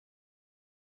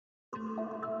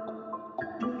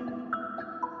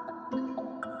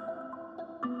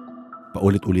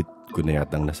Paulit-ulit ko na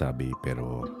yatang nasabi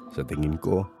pero sa tingin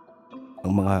ko,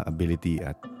 ang mga ability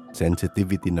at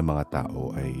sensitivity ng mga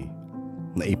tao ay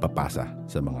naipapasa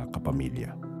sa mga kapamilya.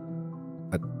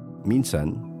 At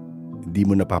minsan, di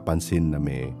mo napapansin na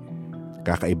may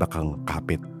kakaiba kang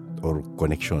kapit or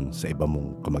connection sa iba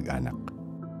mong kamag-anak.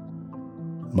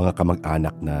 Mga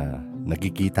kamag-anak na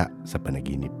nakikita sa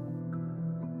panaginip.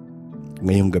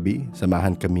 Ngayong gabi,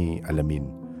 samahan kami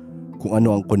alamin kung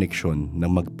ano ang koneksyon ng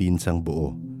magpinsang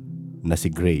buo na si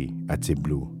Gray at si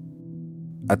Blue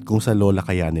at kung sa lola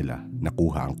kaya nila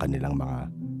nakuha ang kanilang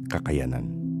mga kakayanan.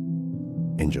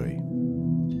 Enjoy.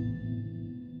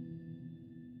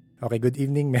 Okay, good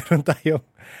evening. Meron tayong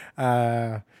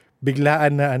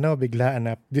biglaan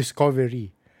na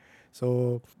discovery.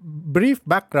 So, brief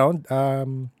background,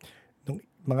 nung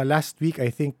mga last week,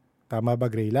 I think, tama ba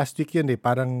Gray? Last week yun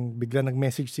parang bigla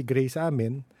nag-message si Gray sa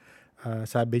amin.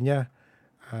 Sabi niya,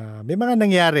 may mga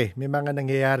nangyayari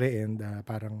and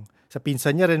parang sa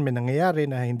pinsan niya rin may nangyayari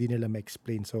na hindi nila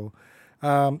ma-explain. So,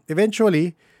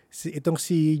 eventually, itong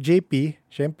si JP,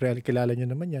 syempre, kilala niyo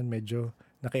naman yan, medyo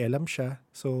nakialam siya.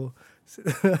 So,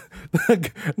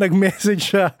 nag-message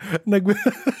siya.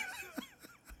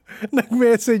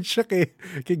 Nag-message siya kay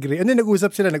Gray.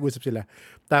 Nag-usap sila.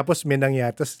 Tapos may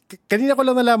nangyari. Tapos, kanina ko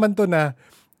lang nalaman to na,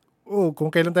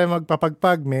 kung kailan tayo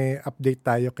magpapagpag, may update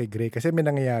tayo kay Gray kasi may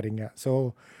nangyayari nga.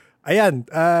 So, ayan.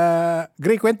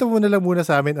 Gray, kwento mo na lang muna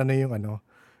sa amin ano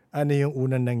yung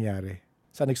unang nangyari.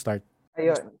 Saan nag-start?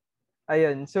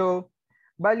 Ayun. So,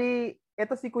 bali,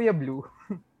 eto si Kuya Blue.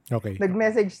 Okay.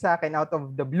 Nag-message sa akin out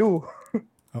of the blue.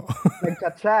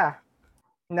 Nag-chat siya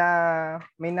na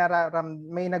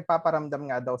may nagpaparamdam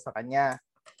nga daw sa kanya.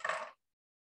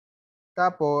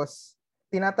 Tapos,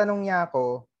 tinatanong niya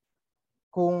ako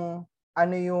kung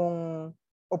ano yung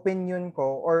opinion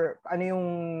ko or ano yung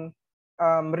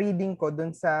reading ko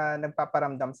dun sa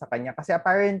nagpaparamdam sa kanya. Kasi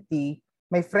apparently,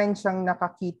 may friend siyang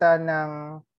nakakita ng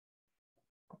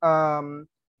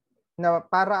na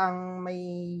para ang may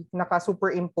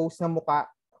naka-superimpose na muka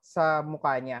sa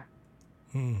mukha niya.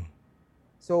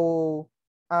 So,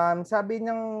 sabi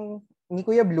ni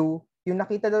Kuya Blue, yung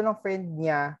nakita daw ng friend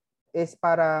niya is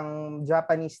parang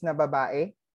Japanese na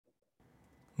babae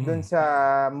doon sa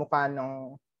mukha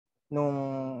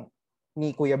nung ni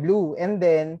Kuya Blue. And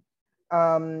then,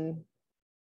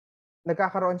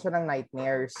 nagkakaroon siya ng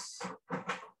nightmares.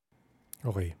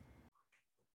 Okay.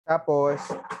 Tapos,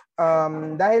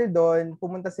 dahil doon,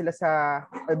 pumunta sila sa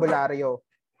albularyo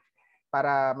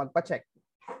para magpa-check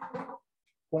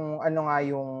kung ano nga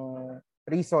yung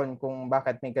reason kung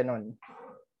bakit may ganun.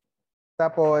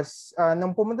 Tapos,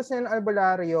 nung pumunta sila ng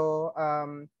albularyo,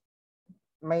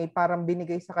 may parang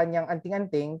binigay sa kanyang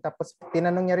anting-anting. Tapos,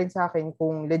 tinanong niya rin sa akin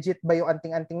kung legit ba yung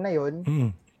anting-anting na yun.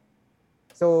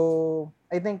 So,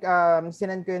 I think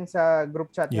sinend ko yun sa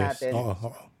group chat natin.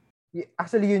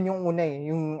 Actually, yun yung una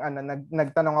yung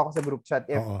nagtanong ako sa group chat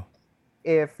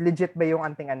if legit ba yung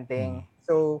anting-anting.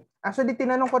 So, actually,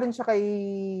 tinanong ko rin siya kay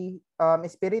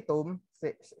Spiritum.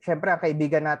 Siyempre, ang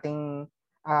kaibigan nating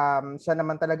siya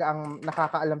naman talaga ang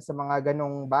nakakaalam sa mga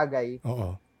ganong bagay.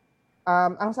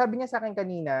 Ang sabi niya sa akin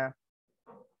kanina,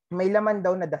 may laman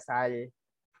daw na dasal.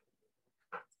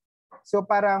 So,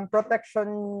 parang protection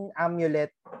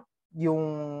amulet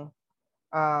yung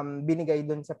binigay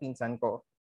dun sa pinsan ko.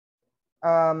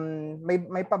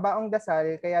 May pabaong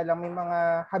dasal, kaya lang may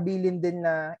mga habilin din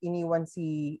na iniwan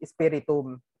si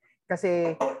Spiritum.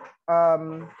 Kasi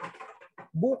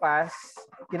bukas,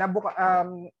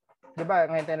 di ba,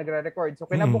 ngayon tayo nagre-record. So,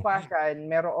 kinabukasan,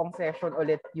 merong session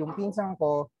ulit yung pinsan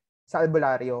ko sa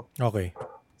albularyo. Okay.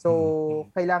 So,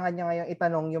 kailangan niya ngayon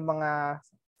itanong yung mga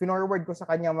finorward ko sa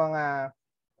kanya mga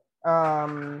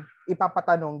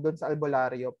ipapatanong doon sa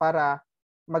albularyo para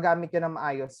magamit niya na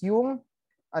maayos yung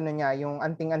yung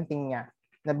anting-anting niya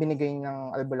na binigay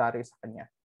ng albularyo sa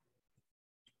kanya.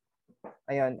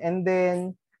 Ayun. And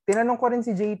then, tinanong ko rin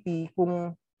si JP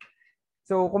kung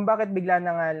bakit bigla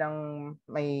na nga lang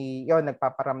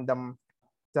nagpaparamdam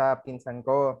sa pinsan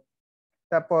ko.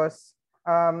 Tapos,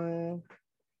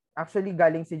 actually,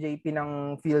 galing si JP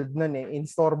ng field nun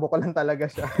Instorbo ko lang talaga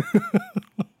siya.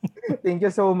 Thank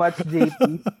you so much,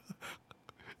 JP.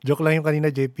 Joke lang yung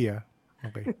kanina, JP,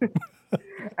 Okay.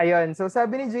 Ayun. So,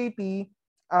 sabi ni JP,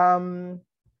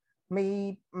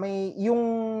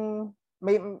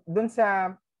 dun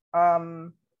sa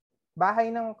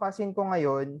bahay ng cousin ko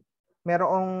ngayon,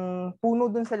 merong puno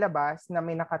dun sa labas na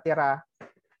may nakatira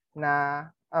na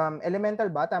elemental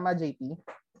ba? Tama, JP?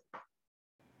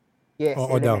 Yes,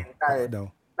 elemental. Daw.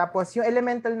 Tapos, yung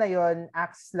elemental na yon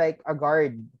acts like a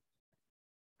guard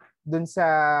dun sa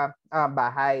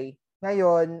bahay.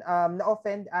 Ngayon,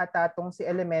 na-offend ata tong si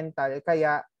Elemental,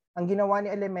 kaya ang ginawa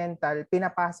ni Elemental,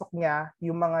 pinapasok niya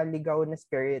yung mga ligaw na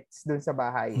spirits dun sa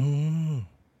bahay.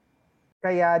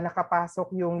 Kaya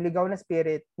nakapasok yung ligaw na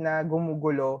spirit na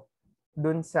gumugulo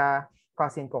dun sa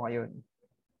cousin ko ngayon.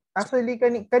 Actually,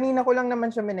 kanina ko lang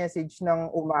naman siya message ng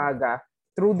umaga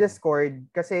through Discord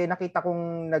kasi nakita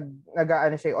kong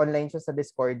nag-aano siya, online siya sa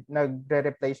Discord,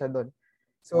 nagre-reply siya doon.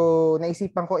 So,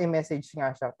 naisipan ko i-message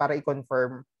nga siya para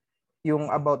i-confirm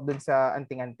yung about dun sa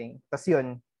anting-anting. Tapos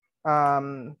yun,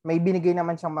 may binigay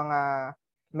naman siyang mga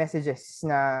messages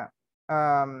na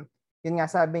yun nga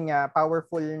sabi niya,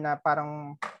 powerful na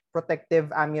parang protective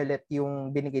amulet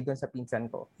yung binigay dun sa pinsan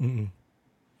ko.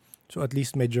 So at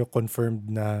least medyo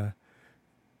confirmed na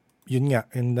yun nga,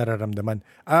 yung nararamdaman.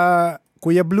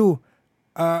 Kuya Blue,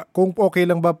 kung okay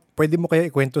lang ba, pwede mo kaya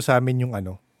ikwento sa amin yung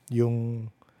yung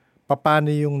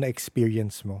paano yung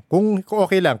na-experience mo? Kung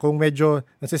okay lang, kung medyo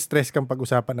nasa-stress kang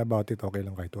pag-usapan about it, okay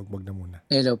lang kahit wag na muna.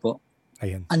 Hello po.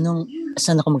 Ayan.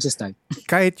 Saan ako mag-start?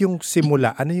 Kahit yung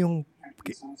simula, ano yung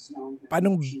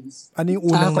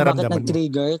unang naramdaman mo? Bakit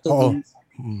nag-trigger to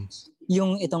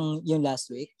yung last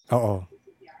week? Oo.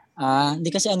 Hindi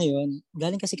kasi yun.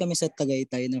 Galing kasi kami sa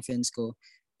Tagaytay ng friends ko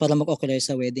para mag-occur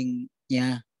sa wedding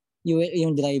niya.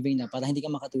 Yung driving na para hindi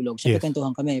ka makatulog. Siyempre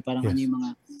kwentuhan kami. Parang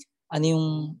ano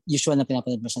yung usual na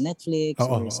pinapanood mo sa Netflix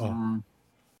or sa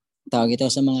tawag ito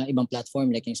sa mga ibang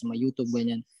platform like yung sa mga YouTube,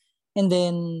 ganyan. And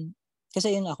then,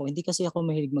 kasi yun hindi kasi ako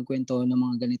mahilig magkwento ng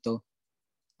mga ganito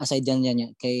aside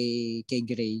yan kay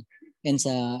Gray and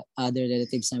sa other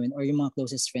relatives namin or yung mga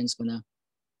closest friends ko na.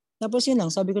 Tapos yun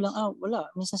lang, sabi ko lang, wala.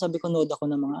 Minsan sabi ko, nood ako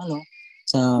ng mga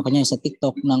sa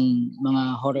TikTok ng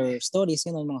mga horror stories,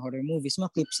 mga horror movies,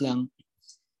 mga clips lang.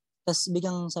 Tapos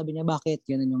biglang sabi niya, bakit?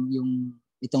 Yun yung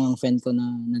itong ang friend ko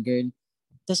na girl.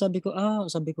 Tapos sabi ko,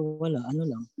 wala,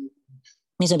 lang.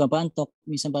 Minsan paantok,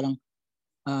 minsan parang,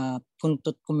 kung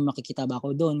may makikita ba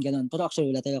ako doon, ganun. Pero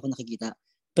actually, wala talaga ako nakikita.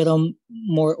 Pero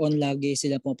more on lagi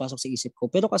sila pumapasok sa isip ko.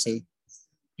 Pero kasi,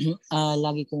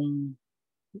 lagi kong,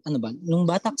 nung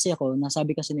bata kasi ako,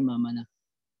 nasabi kasi ni mama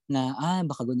na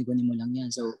baka guni-guni mo lang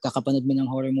yan. So, kakapanood mo ng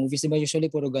horror movies, diba?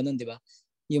 Usually, puro ganun, diba?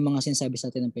 Yung mga sinasabi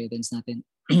sa atin ng parents natin.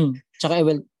 Tsaka,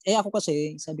 ako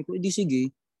kasi, sabi ko, di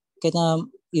sige. Kahit na,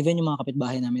 even yung mga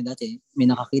kapitbahay namin dati, may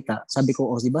nakakita. Sabi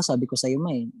ko, diba? Sabi ko sa'yo,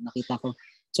 nakita ko.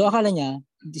 So, akala niya,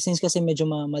 since kasi medyo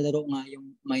malaro nga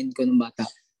yung mind ko nung bata.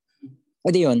 O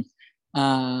di yun,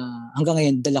 hanggang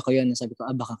ngayon, dala ko yun. Sabi ko,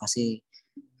 baka kasi,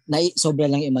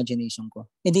 sobra lang yung imagination ko.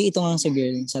 Hindi ito nga sa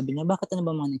girl, sabi niya, bakit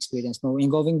ba mga experience mo?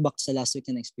 And going back sa last week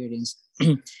na experience.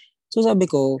 So sabi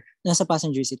ko, nasa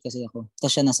passenger seat kasi ako.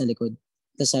 Tapos siya nasa likod.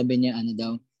 Tapos sabi niya,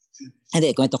 daw.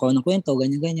 Hindi, kwento ko ng kwento,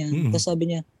 ganyan-ganyan. Tapos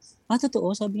sabi niya,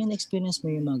 totoo? Sabi niya, na-experience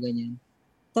mo yung mga ganyan.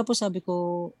 Tapos sabi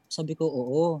ko,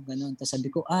 oo, ganun. Tapos sabi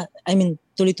ko,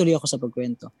 tuloy-tuloy ako sa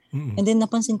pagkwento. And then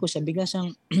napansin ko siya, bigla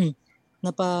siyang,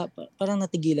 parang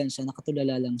natigilan siya,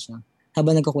 nakatulala lang siya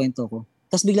habang nagkukwento ko.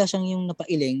 Tapos bigla siyang yung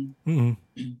napailing.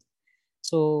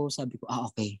 So sabi ko,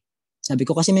 okay. Sabi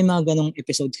ko kasi may mga ganong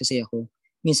episodes kasi ako.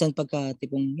 Minsan pagka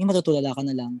tipong yung matutulala ka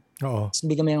na lang. Tapos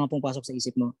bigla may mga pumapasok sa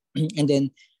isip mo. And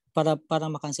then para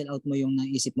ma-cancel out mo yung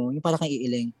naisip mo, yung para kang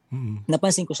iiling.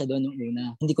 Napansin ko siya doon nung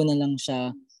una. Hindi ko na lang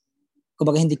siya,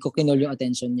 kumbaga hindi ko kinol yung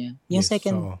attention niya. Yung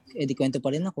second, di kwento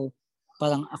pa rin ako.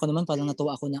 Parang ako naman parang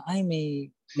natuwa ako na may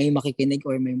makikinig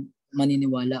or may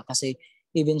maniniwala kasi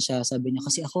even siya sabi niya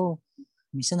kasi ako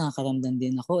minsan nakakaramdam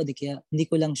din ako kaya hindi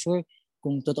ko lang sure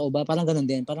kung totoo ba, parang ganun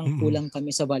din, parang kulang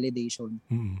kami sa validation.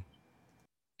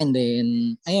 And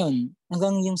then ayun,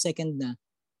 hanggang yung second na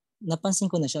napansin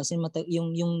ko na siya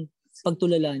yung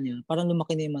pagtulala niya, parang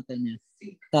lumaki na yung mata niya.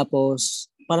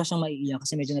 Tapos para siyang maiiyak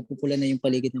kasi medyo napupula na yung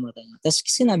paligid ng mata niya. Tapos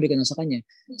sinabi ko na sa kanya,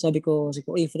 sabi ko,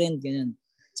 friend, ganyan.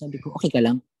 Sabi ko, okay ka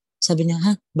lang? Sabi niya,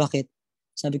 bakit?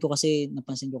 Sabi ko kasi,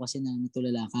 napansin ko kasi na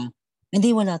natulala ka.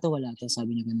 Hindi, wala to.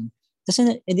 Sabi niya ganun.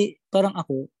 Kasi, parang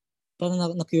ako, parang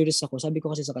na-curious ako. Sabi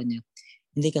ko kasi sa kanya,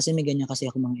 hindi kasi may ganyan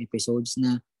kasi ako mga episodes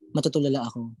na matutulala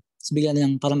ako. Tapos bigla na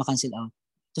lang para ma-cancel out.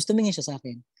 Tapos tumingin siya sa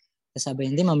akin. Tapos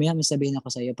sabi, hindi mamaya, may sabihin ako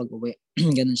sa iyo pag uwi.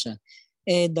 Ganun siya.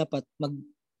 Dapat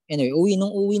anyway,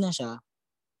 nung uwi na siya,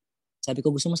 sabi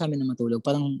ko, gusto mo sa amin na matulog?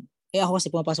 Parang, ako kasi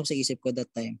pumapasok sa isip ko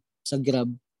that time, sa Grab.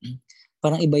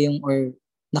 Parang iba yung, or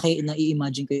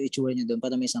nai-imagine ko yung itsura niya doon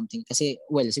para may something. Kasi,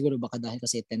 siguro baka dahil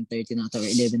kasi 10:30 na ito or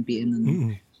 11 p.m. na.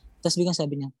 Tapos biglang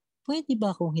sabi niya, pwede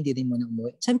ba kung hindi din mo na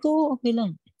umuwi? Sabi ko, okay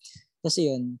lang. Kasi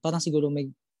yun, parang siguro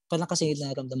parang kasi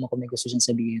naramdaman ko may gusto siyang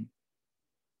sabihin.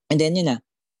 And then yun na,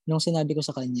 nung sinabi ko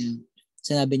sa kanya,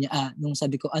 sinabi niya, nung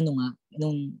sabi ko,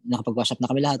 nung nakapag-wash up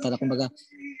na kami lahat, para kumbaga,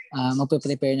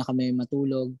 magpe-prepare na kami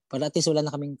matulog. Para at least wala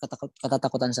na kaming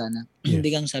katatakutan sana. Yes.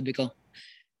 Biglang sabi ko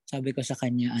sa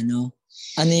kanya, ano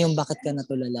yung bakit ka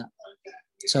natulala?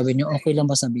 Sabi niya, okay lang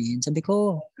ba sabihin? Sabi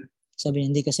niya,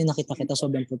 hindi kasi nakita kita,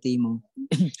 sobrang puti mo.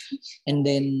 And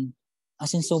then,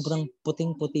 as in sobrang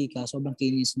puting-puti ka, sobrang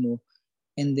kinis mo.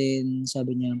 And then,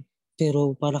 sabi niya,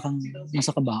 pero para kang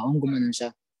nasa kabaong, gumanon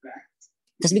siya.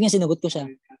 Tapos biglang sinagot ko siya,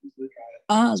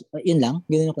 yun lang,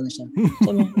 gano'n ko na siya.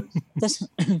 Tapos,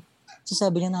 so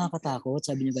sabi niya, nakakatakot,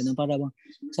 sabi niya gano'n, para bang,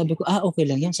 sabi ko, okay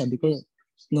lang yan, sabi ko,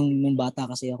 nung bata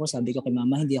kasi ako, sabi ko kay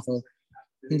mama,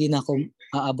 hindi na ako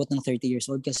aabot ng 30 years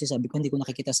old kasi sabi ko, hindi ko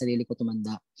nakikita sarili ko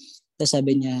tumanda. Tapos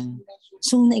sabi niya,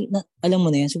 so, alam mo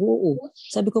na yan? Sabi ko, oo.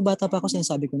 Sabi ko, bata pa ako,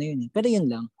 sinasabi ko na yun. Pero yun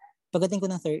lang, pagdating ko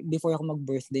ng before ako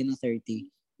mag-birthday ng 30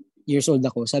 years old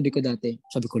ako, sabi ko,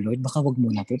 Lord, baka wag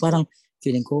muna po. Parang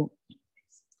feeling ko,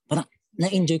 parang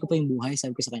na-enjoy ko pa yung buhay.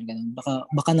 Sabi ko sa kanya ganun.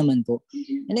 Baka naman po.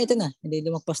 And ito na, hindi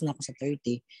lumagpas na ako sa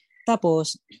 30.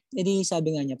 Tapos, edi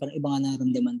sabi nga niya, parang iba nga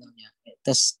naramdaman daw niya.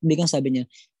 Tapos, biglang sabi niya,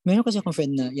 meron kasi akong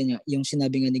friend na, yan nga, yung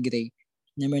sinabi nga ni Gray,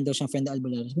 na meron daw siyang friend na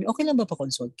albularyo. Sabi, okay lang ba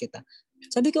pa-consult kita?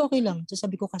 Sabi ko, okay lang. So,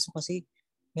 sabi ko, kasi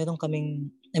meron kami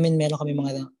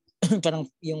mga, parang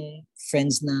yung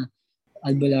friends na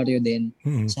albularyo din.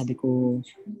 Mm-hmm. Sabi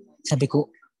ko,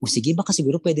 sige, baka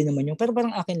siguro pwede naman yung, pero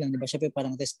parang akin lang, di ba? Siyempre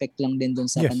parang respect lang din doon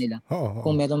sa kanila. Oo.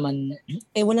 Kung meron man,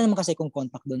 wala naman kasi kung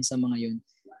contact doon sa mga yun.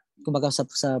 Kumbaga sa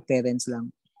parents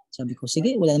lang. Sabi ko,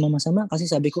 sige, wala namang masama. Kasi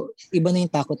sabi ko, iba na yung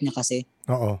takot niya kasi.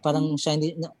 Oo. Parang siya,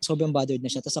 sobrang bothered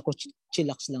na siya. Tapos ako,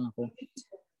 chillax lang ako.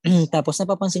 Tapos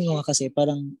napapansin ko nga kasi,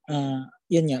 parang,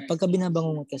 yun nga, pagka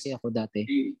binabangungot kasi ako dati,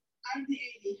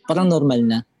 parang normal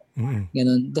na. Mm-hmm.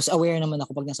 Ganun. Tapos aware naman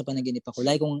ako pag nasa panaginip ako.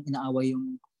 Like kung inaaway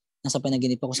yung nasa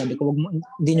panaginip ako, sabi ko,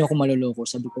 hindi niyo ako maloloko.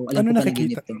 Sabi ko, alam ko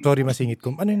panaginip to. Sorry, masingit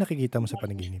ko. Ano yung nakikita mo sa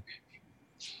panaginip?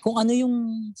 Kung ano yung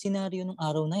senaryo ng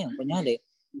araw na yun. Kunyari,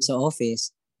 sa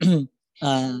office,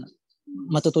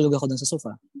 matutulog ako dun sa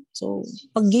sofa. So,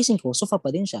 pag gising ko, sofa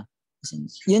pa din siya.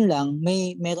 Yun lang,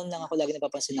 meron lang ako lagi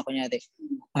napapansin na kunyari,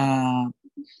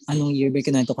 anong year ba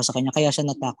kinuwento ko sa kanya, kaya siya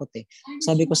natakot eh.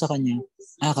 Sabi ko sa kanya,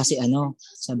 kasi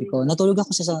sabi ko, natulog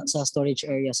ako sa storage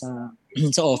area sa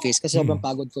office kasi sobrang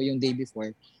pagod ko yung day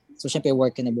before. So, syempre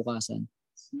work kinabukasan.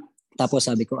 Tapos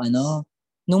sabi ko,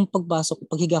 nung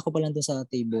paghiga ko pa lang dun sa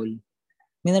table,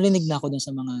 may narinig na ako dun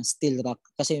sa mga steel rack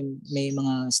kasi may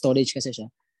mga storage kasi siya.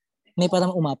 May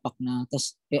parang umapak na.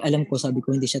 Tapos alam ko, sabi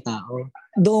ko, hindi siya tao.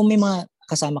 Doon may mga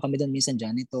kasama kami doon, minsan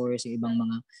janitors, yung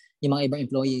mga ibang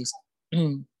employees.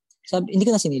 Hindi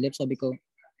ko na sinilip, sabi ko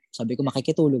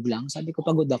makikitulog lang. Sabi ko,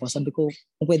 pagod ako. Sabi ko,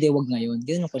 kung pwede, wag ngayon.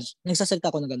 Ganun ako. Nagsasalita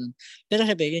ako na ganun. Pero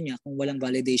syempre, yun nga, kung walang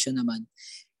validation naman,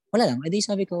 wala lang. Edi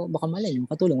sabi ko, baka malay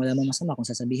yung katulong. Wala mang masama kung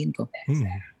sasabihin ko.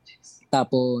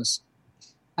 Tapos,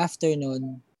 after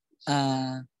nun,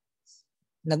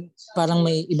 parang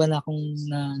may iba na akong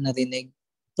narinig.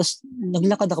 Tapos,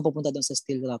 naglakad ako papunta doon sa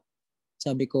steel rack.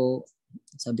 Sabi ko,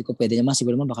 pwede naman,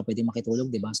 siguro naman baka pwede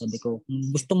makitulog, di ba? Sabi ko, kung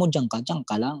gusto mo diyan ka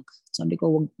lang. Sabi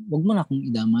ko, wag mo na akong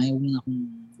idamay, wag mo na akong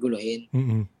guluhin.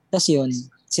 Mm-hmm. Tapos yun,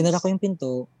 sinara ko yung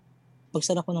pinto. Pag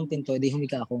sara ko ng pinto, edi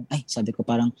humiga ako. Sabi ko,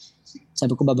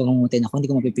 babangungutin ako, hindi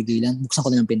ko mapipigilan. Buksan ko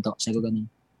na ng pinto. Sabi ko ganun.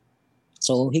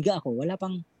 So, higa ako. Wala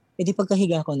pang, edi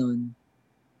pagkahiga ko nun,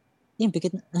 yun,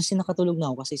 pikit na nakatulog na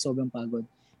ako kasi sobrang pagod.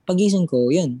 Pagising ko,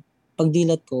 yun,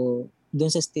 pagdilat ko, doon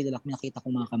sa steel rack, nakita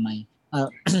ko mga kamay.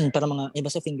 Parang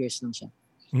basta fingers lang siya.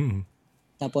 Mm-hmm.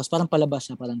 Tapos parang palabas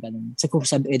siya, parang ganun.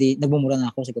 Sabi, edi, nagmumura na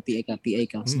ako. Sabi ko, PA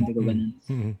ka. Sabi ko ganun.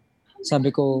 Mm-hmm.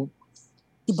 Sabi ko,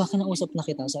 diba kinausap na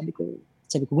kita? Sabi ko,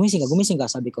 gumising ka,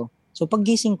 sabi ko. So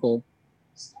paggising ko,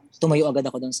 tumayo agad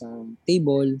ako doon sa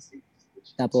table.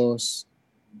 Tapos,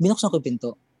 binuksan ko yung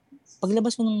pinto.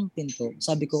 Paglabas ko ng pinto,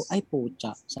 sabi ko, ay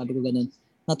pucha. Sabi ko ganun.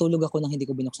 Natulog ako nang hindi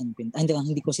ko binuksan yung pinto.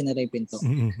 Hindi ko sinara yung pinto.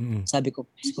 Mm-hmm. Sabi ko,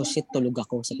 shit, tulog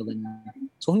ako. Sabi ko ganun.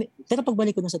 So, pero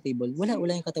pagbalik ko dun sa table, wala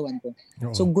yung katawan ko.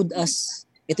 Oo. So, good as,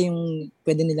 ito yung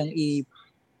pwede nilang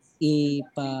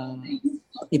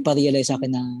ipa-realize sa akin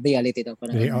na reality daw.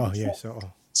 Yes.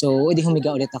 So, edi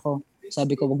humiga ulit ako.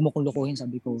 Sabi ko, wag mo kong lukuhin.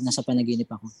 Sabi ko, nasa panaginip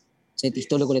ako. So,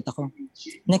 tulog ulit ako.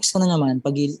 Next ko na naman,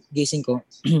 pag gising ko,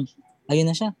 ayun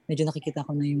na siya. Medyo nakikita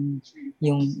ko na yung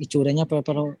itsura niya. Pero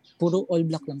puro all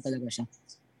black lang talaga siya.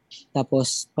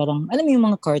 Tapos, parang, alam mo yung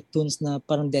mga cartoons na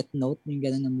parang Death Note, yung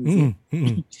gano'n na movie.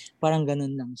 Mm-hmm. Parang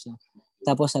gano'n lang siya.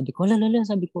 Tapos sabi ko,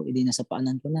 sabi ko, edi nasa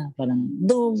paanan ko na.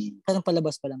 Parang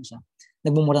palabas pa lang siya.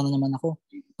 Nagbumura na naman ako.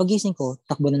 Pagising ko,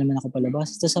 takbo na naman ako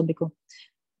palabas. Tapos sabi ko,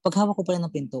 paghawak ko pala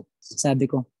ng pinto,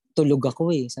 sabi ko, tulog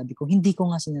ako eh. Sabi ko, hindi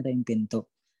ko nga sinara yung pinto.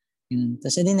 Yun.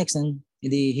 Tapos edi next time,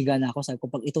 edi higa na ako. Sabi ko,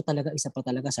 pag ito talaga, isa pa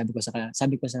talaga, sabi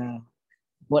ko sa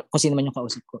kung sino man yung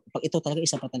kausap ko. Pag ito talaga,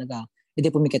 isa pa talaga, hindi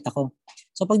pumikit ako.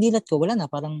 So pag dilat ko, wala na.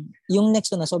 Parang yung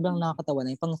next ko na, sobrang nakakatawa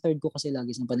na. Yung pang third ko kasi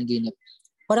lagi sa panaginip.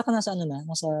 Para ka nasa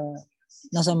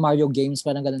nasa Mario games,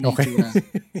 parang gano'n na yung Okay. tsura.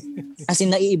 As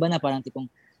in, naiiba na, parang tipong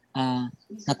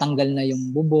natanggal na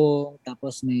yung bubong,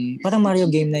 tapos parang Mario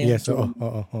game na yung Yes, tsura.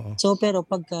 oo. So, pero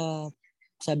pagka,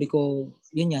 sabi ko,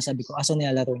 asa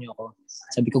nilalaro niyo ako?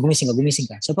 Sabi ko, gumising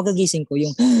ka. So, pagkagising ko,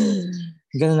 yung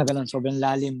gano'n na gano'n, sobrang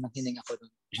lalim na hininga ko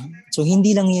doon. So,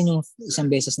 hindi lang yun yung isang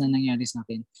beses na nangyari sa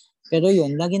akin. Pero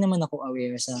yun, lagi naman ako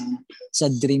aware sa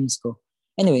dreams ko.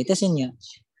 Anyway, tas yun nga,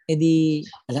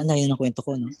 ala na yun ang kwento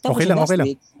ko, no? Tapos Okay lang.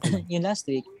 yung last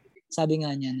week, sabi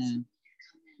nga niya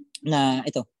na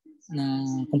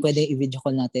kung pwede i-video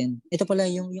call natin. Ito pala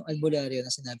yung albularyo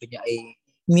na sinabi niya ay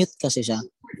mute kasi siya.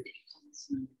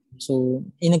 So,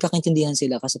 nagkakaintindihan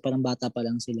sila kasi parang bata pa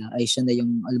lang sila. Ay siya na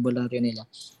yung albularyo nila.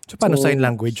 So, paano sign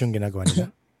language yung ginagawa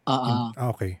nila?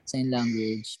 Okay. Sign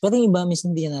language. Pero yung iba,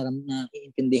 minsan hindi na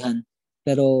naiintindihan.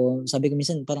 Pero sabi ko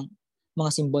minsan, parang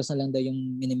mga symbols na lang daw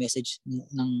yung mini-message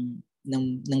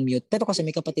ng mute. Pero kasi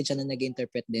may kapatid siya na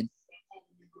nag-interpret din.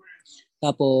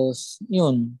 Tapos,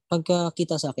 yun,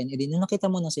 pagkakita sa akin, nung nakita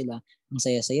mo na sila, ang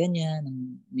saya-saya niya,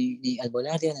 ni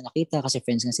Albularyo na nakita kasi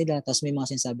friends nga sila. Tapos may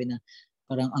mga sinasabi na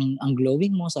parang ang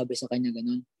glowing mo, sabi sa kanya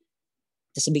ganun.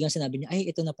 Tapos biglang sinabi niya,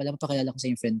 ay, ito na pala, papakilala ko sa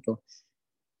yung friend ko.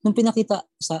 Nung pinakita,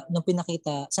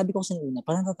 sabi ko sa una,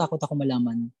 parang natakot ako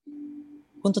malaman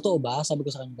kung totoo ba, sabi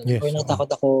ko sa kanya ganun. Yes, Or natakot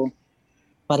ako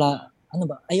para,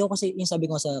 ayaw kasi yung sabi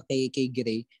ko sa kay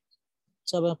Gray.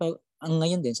 Sabi ko, ang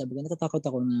ngayon din, sabi ko, natatakot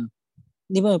ako na,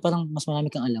 di ba, parang mas marami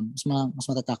kang alam, mas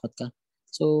matatakot ka.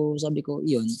 So, sabi ko,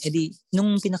 yun.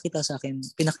 Nung pinakita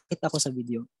ko sa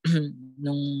video,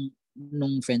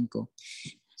 nung friend ko,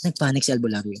 nagpanic si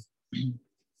Albularyo.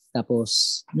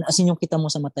 Tapos, as in yung kita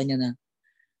mo sa mata niya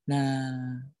na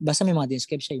basta may mga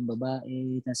describe siya, yung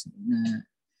babae, tas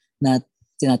na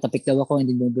tinatapik daw ako,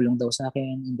 hindi bumubulong daw sa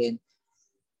akin, and then,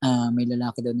 may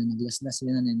lalaki daw na naglaslas,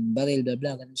 yun, and baril, blah,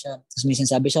 blah, ganun siya. Tapos may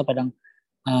sinasabi siya, parang,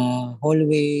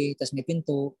 hallway, tas may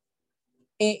pinto.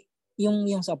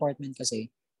 Yung sa apartment kasi,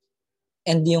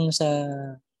 and yung sa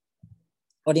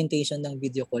orientation ng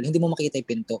video call, hindi mo makita yung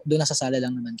pinto. Doon nasa sala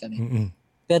lang naman kami. Mm-mm.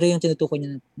 Pero yung tinutukoy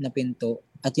niya na pinto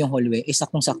at yung hallway,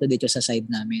 saktong-sakto dito sa side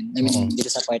namin. I mean, dito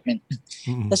sa apartment.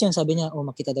 Tapos yun, sabi niya,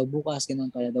 makita daw bukas,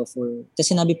 ganun para daw for... Tapos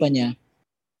sinabi pa niya,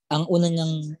 ang una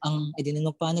niyang,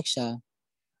 nung panic siya,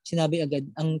 sinabi agad,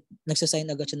 nagsasign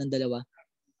agad siya ng dalawa,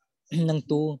 ng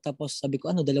 2. Tapos sabi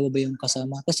ko, dalawa ba yung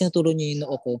kasama? Tapos sinuturo niya yung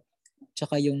noo ko,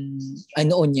 tsaka yung,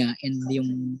 noon niya, and yung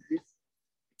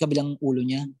kabilang ulo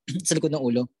niya, sa likod ng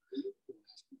ulo.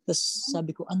 Tapos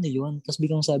sabi ko, ano yun? Tapos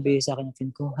biglang sabi sa akin ng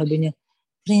friend ko, sabi niya,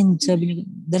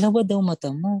 dalawa daw mata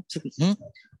mo.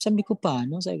 Sabi ko,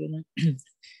 paano? Sabi ko na.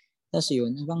 Tapos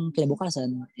yun, hanggang kinabukasan,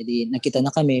 nakita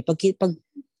na kami. Pag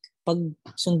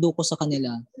sundo ko sa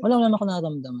kanila, wala naman ako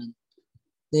nararamdaman.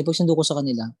 Dahil pag sundo ko sa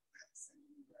kanila,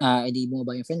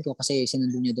 bumaba yung friend ko kasi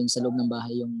sinundo niya doon sa loob ng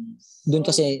bahay doon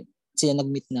kasi sila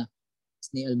nag-meet na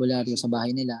ni Albularyo sa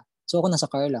bahay nila. So ako nasa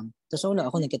car lang. Tapos wala,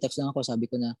 ako nagka-text lang ako, sabi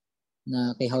ko na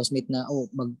kay housemate na,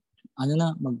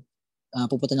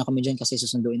 pupunta na kami dyan kasi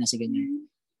susunduin na si ganyan.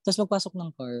 Tapos pagpasok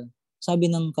ng car, sabi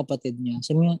ng kapatid niya,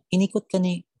 sabi niya,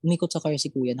 umikot sa car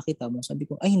si kuya, nakita mo? Sabi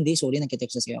ko, ay hindi, sorry,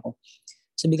 nagka-text kasi ako.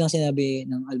 So biglang sinabi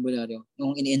ng Albularyo,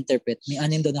 nung ini-interpret, may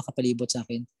 6 daw nakapalibot sa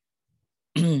akin.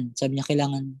 Sabi niya,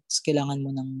 kailangan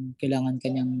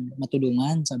kanyang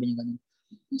matulungan. Sabi niya ganun.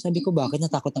 Sabi ko, bakit?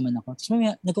 Natakot naman ako. Tapos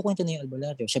mamaya, nagkukwento na yung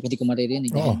Albularyo. Siyempre, hindi ko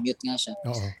maririnig. Mute nga siya.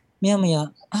 Maya,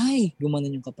 ay,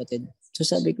 gumanon yung kapatid. So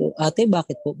sabi ko, ate,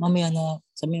 bakit po? Mamaya na,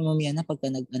 pagka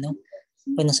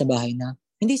pag nasa bahay na.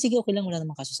 Hindi, sige, okay lang, wala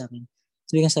namang kaso sa akin.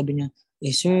 Sabi niya,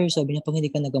 sir, sabi niya, pag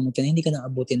hindi ka nagamot ka na, hindi ka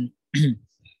naabutin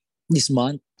this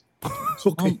month.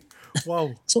 Okay.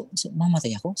 Wow. So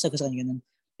mamatay ako? Sabi ko sa kanya ganun.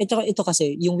 Ito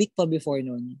kasi, yung week pa before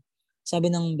noon,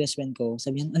 sabi ng best friend ko,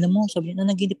 sabi niya,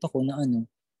 nanaginip ako na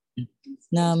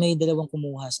may 2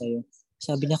 kumuha sa'yo.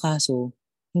 Sabi niya, kaso,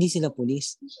 hindi sila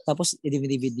pulis. Tapos,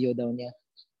 video daw niya.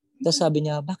 Tapos sabi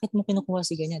niya, bakit mo kinukuha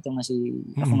si ganyan? Ito nga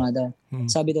ako nga daw.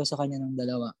 Sabi daw sa kanya ng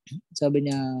 2. Sabi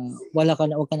niya, wag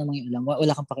ka na mangialam.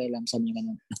 Wala kang pakialam. Sabi niya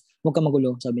ganun. Huwag ka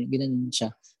magulo. Sabi niya, ganun siya.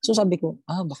 So sabi ko,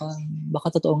 baka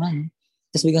totoo nga.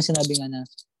 Tapos biglang sinabi nga na,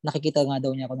 nakikita nga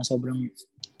daw niya ako na sobrang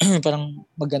parang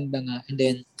maganda nga. And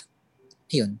then,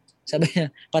 yun. Sabi niya,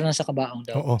 parang nasa kabaong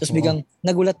daw. Tapos biglang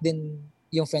nagulat din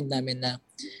yung friend namin na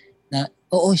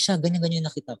oo siya, ganyan-ganyan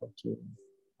nakita ko. So,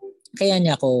 kaya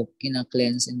niya ako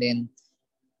kina-cleanse, and then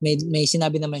may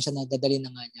sinabi naman siya na dadali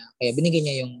na nga niya. Kaya binigay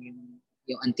niya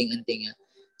yung anting-anting niya.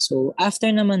 So, after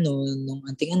naman nun, nung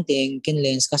anting-anting,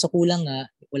 kinlens, kaso kulang nga,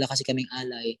 wala kasi kaming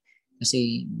alay.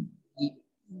 Kasi,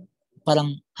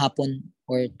 parang hapon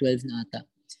or 12 na ata.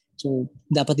 So,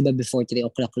 dapat diba before 3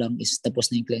 o'clock lang is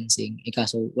tapos na yung cleansing.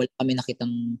 Kaso, wala kami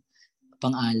nakitang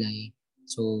pang-alay.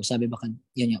 So, sabi baka,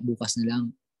 yan nga, bukas na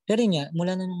lang. Pero yun nga,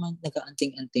 mula na naman,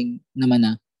 nagka-anting-anting naman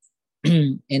na.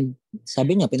 And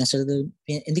sabi niya,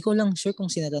 hindi ko lang sure kung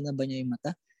sinara na ba niya yung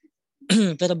mata.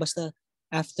 Pero basta,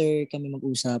 after kami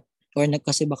mag-usap, or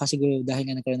kasi baka siguro dahil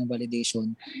nga nagkaroon ng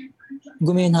validation,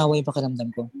 guminhawa yung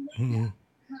pakiramdam ko.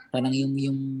 Parang yung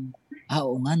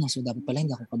oo nga, no, so dapat pala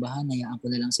hindi ako kabahan, hayaan ko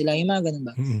na lang sila, yung mga ganun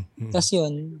ba. Tapos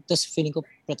yun, feeling ko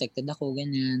protected ako,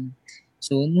 ganyan.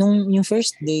 So, yung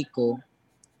first day,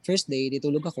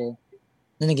 ditulog ako,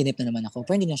 nanaginip na naman ako,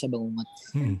 pero hindi na siya bangungot.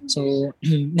 So,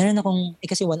 meron akong,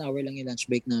 kasi 1 hour lang yung lunch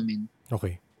break namin.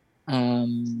 Okay.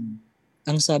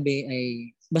 Ang sabi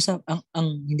ay, basta,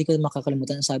 ang hindi ko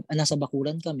makakalimutan, nasa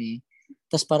bakuran kami,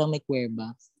 tapos parang may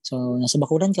kuweba. So, nasa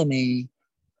bakuran kami,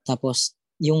 tapos,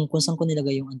 yung kung saan ko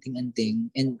nilagay yung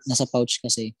anting-anting, and nasa pouch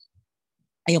kasi,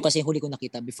 ayun kasi huli ko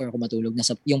nakita before ako matulog,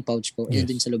 nasa yung pouch ko, and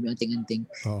din sa loob yung anting-anting.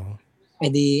 Eh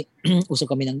di,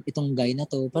 usap kami ng itong guy na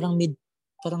to, parang mid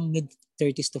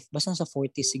 30s to, basta nasa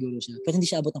 40s siguro siya. Pero hindi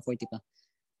siya abot ng 40 pa.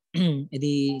 Eh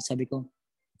di, sabi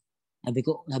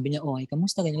niya, okay,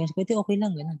 kamusta? Ganyan. Pwede okay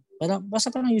lang, ganun.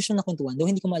 Basta parang usual na kwentuhan. Though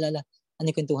hindi ko maalala ano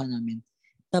yung kwentuhan namin.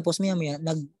 Tapos maya,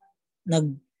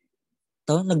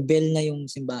 nag-bell na yung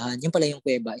simbahan. Yung pala yung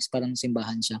kuweba is parang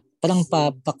simbahan siya. Parang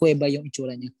pa-kuweba yung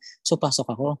itsura niya. So,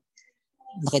 pasok ako.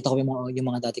 Nakita ko yung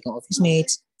mga dati kong office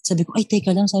mates. Sabi ko, ay,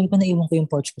 teka lang. Sabi ko, naiwan ko yung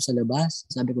pouch ko sa labas.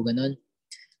 Sabi ko, ganun.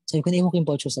 Sabi ko, naiwan ko yung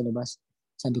pouch ko sa labas.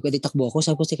 Sabi ko, edi takbo ako.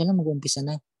 Sabi ko, teka lang, mag-uumpisa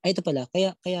na. Ay, ito pala.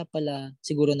 Kaya pala,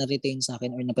 siguro na-retain sa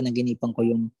akin or napanaginipan ko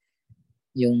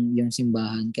yung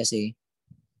simbahan kasi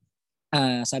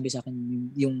sabi sa akin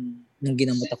nung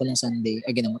ginamot ako ng Sunday,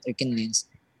 ginamot or kinlens,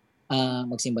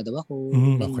 magsimba daw ako.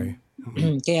 Okay.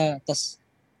 Kaya,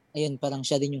 ayun, parang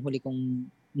siya din yung huli kong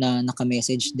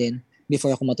naka-message din before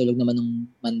ako matulog naman ng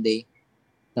Monday.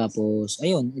 Tapos,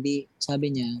 ayun, edi sabi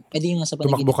niya, edi yung nga sa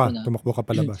panaginip ko na. Tumakbo ka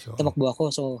palabas. Tumakbo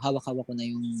ako, so hawak-hawak ko na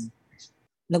yung,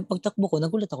 nagpagtakbo ko,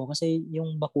 nagulat ako kasi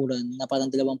yung bakuran na parang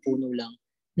 2 puno lang,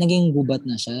 naging gubat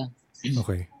na siya.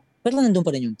 Okay. Pero nandun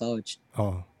pa rin yung pouch.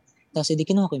 Oo. Tapos edi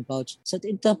kinuha ko yung pouch.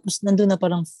 Tapos nandun na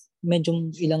parang medyo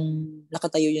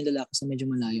nakatayo yung lalaki sa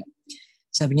medyo malayo.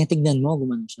 Sabi niya, tignan mo,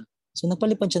 gumano siya. So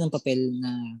nagpalipad siya ng papel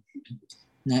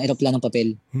na eroplanong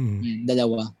papel. Yan, 2.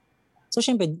 So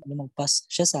syempre, lumagpas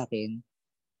siya sa akin,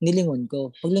 nilingon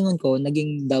ko. Paglingon ko,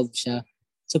 naging dove siya.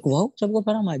 So wow, sabi ko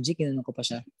parang magic, inanon ko pa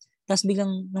siya. Tapos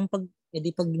biglang, nung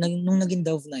naging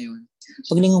dove na yon,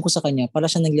 paglingon ko sa kanya, para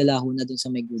siya naglalaho na dun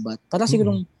sa may gubat. Para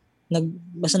sigurong,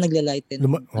 basta naglalighten.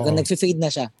 Nag-fade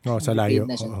na siya. Sa layo.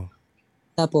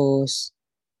 Tapos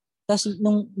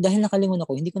dahil nakalingon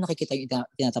ako, hindi ko nakikita yung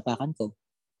tinatapakan ko.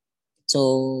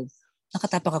 So,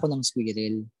 nakatapak ako ng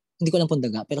squirrel. Hindi ko alam kung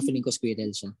daga, pero feeling ko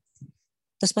squirrel siya.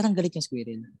 Tapos parang galit yung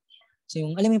squirrel. So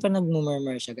yung, alam mo yung parang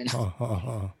nag-murmur siya, gano'n.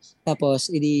 Tapos,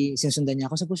 sinusundan niya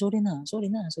ako, sabi ko, sorry na.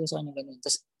 So sa kanya gano'n.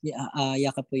 Tapos,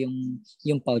 yakap ko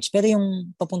yung pouch. Pero yung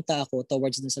papunta ako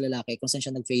towards dun sa lalaki, kung saan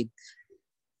siya nag-fade.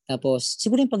 Tapos,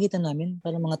 siguro yung pagitan namin,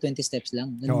 parang mga 20 steps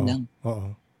lang. Ganun lang.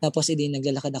 Tapos,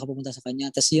 naglalakad ako pupunta sa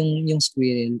kanya. Tapos, yung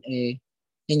squirrel,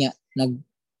 yun nga,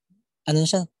 ano na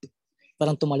siya,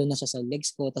 parang tumalo na siya sa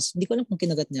legs ko. Tapos, hindi ko alam kung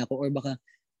kinagat niya ako or baka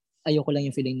ayoko lang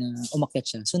yung feeling na umakyat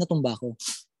siya. So, natumba ako.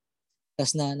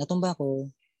 Tapos, natumba ako.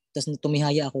 Tapos,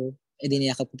 tumihaya ako.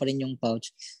 Niyakap ko pa rin yung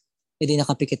pouch.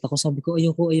 Nakapikit ako. Sabi ko,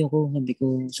 ayoko. Sabi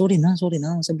ko, sorry na.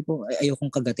 Sabi ko, ayokong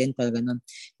kagatin. Para ganun.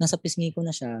 Nasa pisngi ko na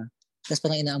siya. Tapos,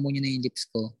 parang inaamoy niya na yung lips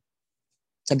ko.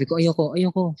 Sabi ko, ayoko.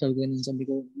 Sabi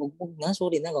ko, wag na,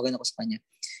 sorry na. Gagana ko sa kanya.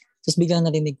 Tapos, biglang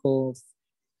narinig ko,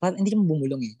 parang hindi naman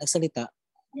bumulong eh. Nagsalita.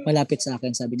 Malapit sa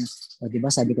akin. Sabi niya,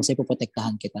 diba? Sabi ko, sa'yo,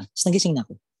 poprotektahan kita. Tapos, nagising na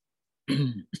ako.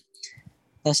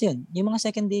 Tapos yun, yung mga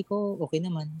second day ko, okay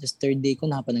naman. Just third day ko,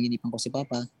 nakapanaginipan ko si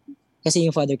Papa. Kasi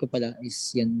yung father ko pala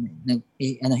is yun,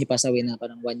 he passed away na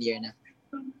parang 1 year na.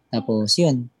 Tapos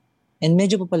yun. And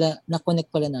medyo pa pala,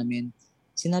 na-connect pala namin.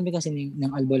 Sinabi kasi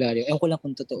ng albularyo, ewan ko lang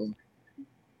kung totoo,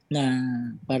 na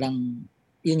parang,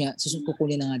 yun nga,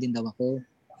 kukunin na nga din daw ako.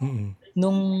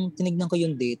 Nung tinignan ko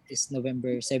yung date is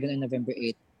November 7 or November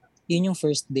 8, yun yung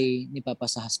first day ni Papa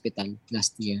sa hospital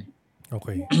last year.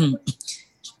 Okay.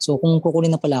 So, kung kukunin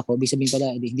na pala ako, ibig sabihin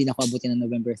pala, hindi na ako abutin ng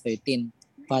November 13.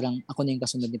 Parang ako na yung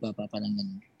kasunod ni Papa, parang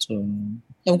ganun. So,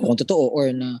 ewan ko kung totoo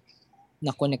or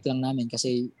na-connect lang namin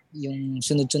kasi yung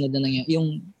sunod-sunod na nangyari,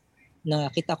 yung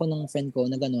nakita ko ng friend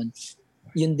ko na ganun,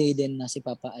 yung day din na si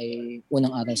Papa ay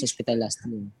unang araw sa hospital last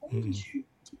year.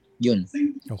 Yun.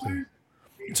 Okay.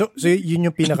 So yun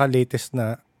yung pinaka-latest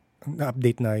na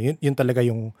update na yun talaga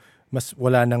yung mas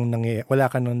wala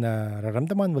ka nang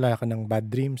nararamdaman, wala ka nang bad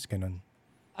dreams, ganun.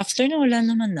 After na, wala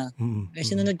naman na. Mm-hmm.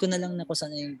 Sinunod ko na lang na kung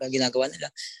saan yung ginagawa nila.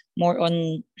 More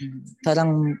on,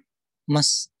 parang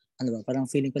mas, parang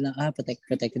feeling ko na,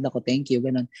 protected ako, thank you,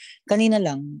 ganun. Kanina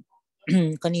lang,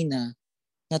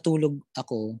 natulog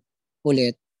ako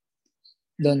ulit.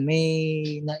 Doon,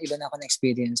 iba na ako na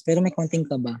experience. Pero may konting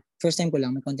kaba. First time ko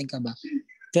lang, may konting kaba.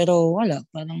 Pero wala,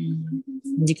 parang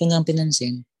hindi ko na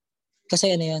pinansin.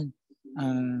 Kasi yan,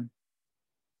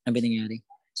 sabi nangyari.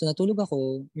 So natulog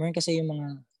ako, meron kasi yung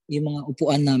mga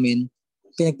upuan namin,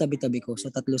 pinagtabi-tabi ko.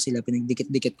 So 3 sila,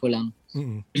 pinagdikit-dikit ko lang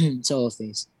sa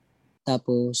office.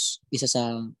 Tapos isa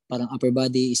sa parang upper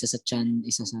body, isa sa chan,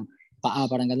 isa sa paa,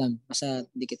 parang gano'n. Basta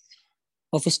dikit.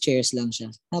 Office chairs lang siya.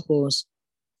 Tapos,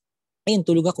 ayun,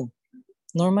 tulog ako.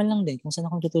 Normal lang din, kung saan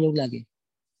akong tutulog lagi.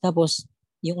 Tapos,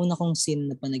 yung una kong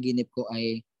scene na panaginip ko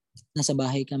ay nasa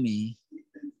bahay kami.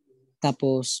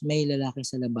 Tapos, may lalaki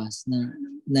sa labas na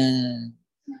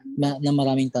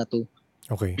maraming tattoo.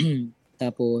 Okay.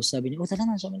 Tapos, sabi niya, tara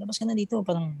na, so may labas ka na dito.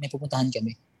 Parang may pupuntahan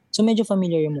kami. So, medyo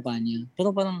familiar yung mukha niya. Pero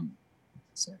parang,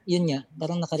 yun nga,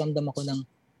 parang nakaramdam ako ng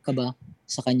kaba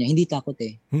sa kanya. Hindi takot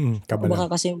eh. Kaba lang.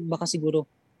 Baka siguro,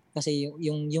 kasi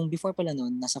yung before pala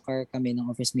noon, nasa car kami ng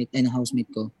office mate, ng housemate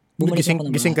ko. Bumalik ako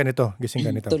ng Gising ka nito.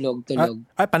 Tulog.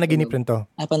 Panaginip rin to.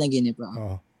 Panaginip.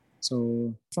 Oo. So,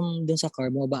 from dun sa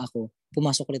car, bumaba ako.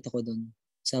 Pumasok ulit ako dun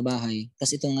sa bahay.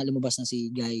 Tapos ito nga lumabas na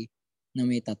si Guy na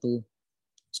may tattoo.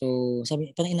 So,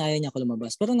 parang inayaw niya ako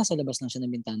lumabas. Pero nasa labas lang siya ng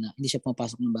bintana. Hindi siya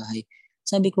pumapasok ng bahay.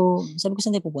 Sabi ko, saan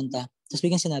tayo pupunta? Tapos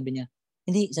biglang sinabi niya,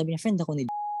 hindi, sabi niya, friend ako ni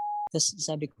Tapos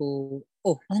sabi ko,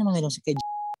 ano naman meron kay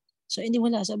So, hindi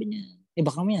wala. Sabi niya,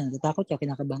 baka mo yan, natatakot ka,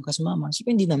 kinakabahan ka sumama. So,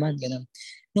 hindi naman, ganun.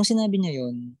 Nung sinabi niya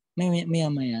yun,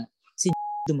 maya-maya, si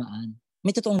dumaan.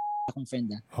 May totoong akong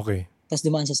friend Okay. Tapos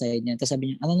dumaan sa side niya. Tapos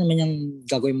sabi niya, ano naman yung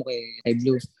gagawin mo kay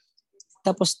Blue?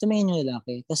 Tapos tumingin yung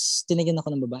lalaki. Tapos tinigyan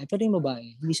ako ng babae. Pero yung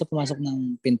babae, hindi siya pumasok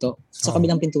ng pinto. Sa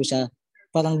kabilang pinto siya,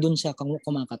 parang dun siya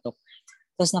kumakatok.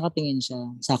 Tapos nakatingin siya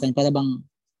sa akin, para bang,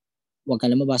 huwag ka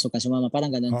lumabas, huwag ka sumama.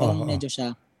 Parang ganun. Parang medyo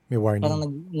siya, may warning. Parang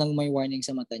may warning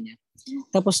sa mata niya.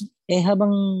 Tapos,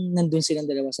 habang nandun silang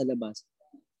dalawa sa labas,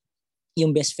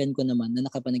 yung best friend ko naman na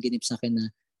nakapanaginip sa akin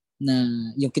na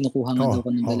yung kinukuha nga daw ko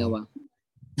ng dalawa.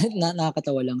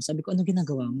 Nakakatawa lang. Sabi ko, ano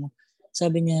ginagawa mo?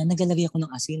 Sabi niya, naglalagay ako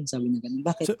ng asin. Sabi niya ganun.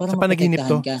 Bakit? Para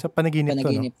maprotektahan ka. Sa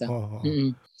panaginip ka.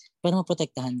 Para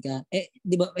maprotektahan ka.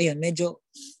 Di ba, ayun, medyo,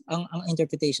 ang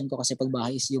interpretation ko kasi pag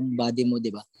bahay is yung body mo,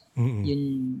 di ba? Yun,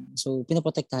 so,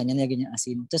 pinaprotektahan niya, nilagay niya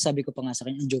asin. Tapos sabi ko pa nga sa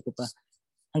kanya, ang joke ko pa,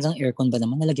 hanggang aircon ba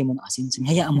naman, nalagay mo ng asin? Sabi,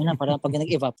 hayaan mo na, para pag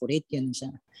nag-evaporate, yan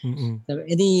siya. Sabi,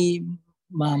 edi,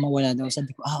 mawala daw.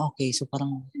 Sabi ko, okay. So,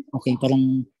 parang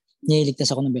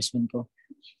niligtas ako ng best friend ko.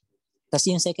 Tapos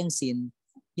yung second scene,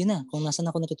 yun na, kung nasan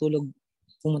ako natutulog,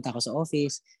 pumunta ako sa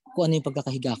office, kung ano yung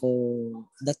pagkakahiga ko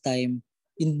that time,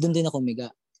 doon din ako umiga.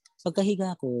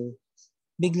 Pagkahiga ko,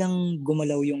 biglang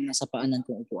gumalaw yung nasa paanan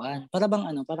kong upuan. Para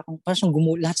siyang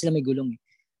lahat sila may gulong.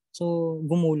 So,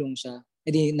 gumulong siya.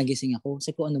 Edi nagising ako.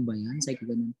 Sabi ko, ano ba yan? Sabi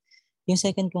ko ganun. Yung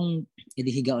second kong,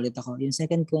 higa ulit ako. Yung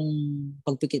second kong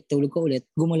pagpikit, tulog ko ulit,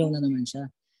 gumalaw na naman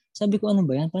siya. Sabi ko, ano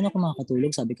ba yan? Paano ako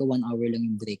makakatulog? Sabi ko, 1 hour lang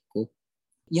yung break ko.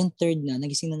 Yung third na,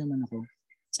 nagising na naman ako.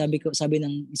 Sabi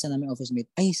ng isa namin office mate,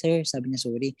 ay sir, sabi niya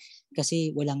sorry.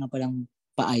 Kasi wala nga palang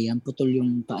paayam, putol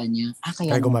yung paa niya.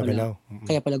 Kaya gumagalaw.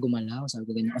 Kaya pala gumalaw. Sabi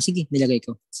ko ganyan. Sige, nilagay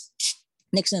ko.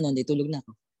 Next na nun, tulog na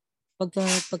ako.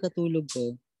 Pagkatulog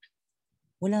ko,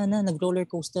 wala na, nag-roller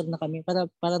coaster na kami.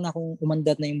 Para na akong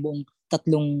umandat na yung buong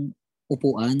 3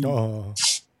 upuan. Oo.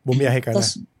 Bumiyahe ka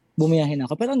Tapos, bumiyahe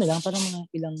na ako. Pero parang mga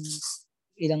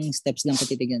ilang steps lang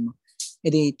patitignan mo.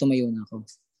 Edi tumayo na ako.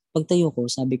 Pagtayo ko,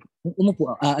 sabi ko,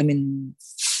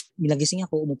 nilagising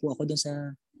ako, umupo ako doon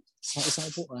sa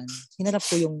isang upuan. Hinarap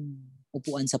ko yung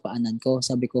upuan sa paanan ko.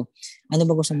 Sabi ko, ano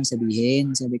ba gusto mong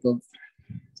sabihin? Sabi ko,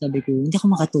 hindi ako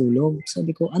makatulog.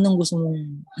 Sabi ko, ano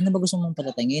ba gusto mong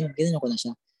patatangin? Ganun ako na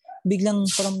siya. Biglang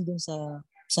from doon sa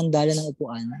sandalan ng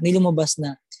upuan, may lumabas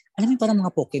na, alam mo parang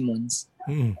mga Pokemons.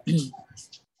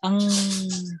 ang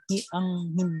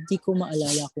hindi ko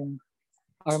maalala kung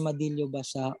armadillo ba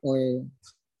siya or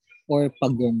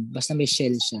pagong. Basta may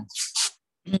shell siya.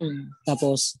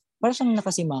 Tapos, parang siyang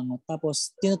nakasimangot.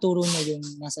 Tapos, tinuturo niya yung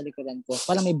nasa likuran ko.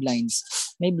 Parang may blinds.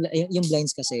 Yung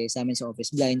blinds kasi sa amin sa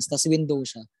office, blinds. Tapos window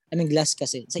siya. Glass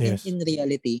kasi. So, yes. in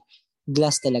reality,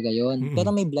 glass talaga yon.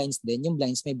 Pero may blinds din. Yung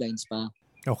blinds, may blinds pa.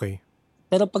 Okay.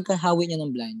 Pero pagkahawi niya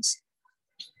ng blinds,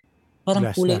 parang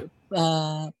glass kulay,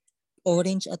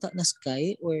 orange ata na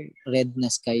sky or red na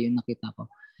sky yung nakita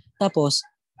ko. Tapos,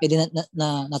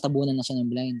 natabunan na siya ng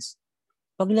blinds.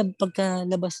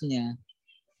 Pagkalabas niya,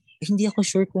 hindi ako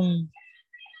sure kung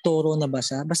toro na ba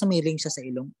siya. Basta may ring siya sa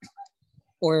ilong.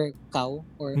 Or cow.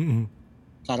 Or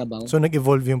carabao. So,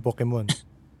 nag-evolve yung Pokemon.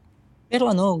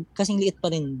 Pero kasing liit pa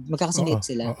rin. Magkakasing liit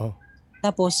sila.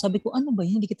 Tapos, sabi ko, ano ba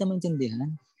yun? Hindi kita maintindihan.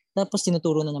 Tapos,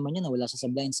 tinuturo na naman niya na wala siya sa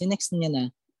blinds. Yung next niya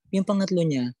na, yung pangatlo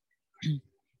niya,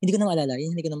 hindi ko na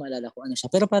maalala kung ano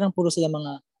siya. Pero parang puro sila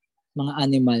mga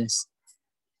animals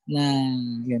na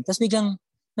yun. Tapos biglang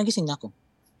nagising na ako.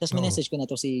 Tapos minessage ko na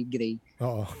to si Gray.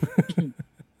 Oo.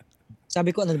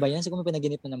 Sabi ko, ano ba yan? Sabi ko, may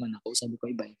panaginip na naman ako. Sabi ko,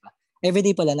 iba-iba.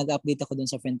 Everyday pala, nag-update ako dun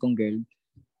sa friend kong girl.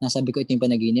 Na sabi ko, ito yung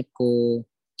panaginip ko.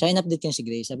 Tsaka in-update ko si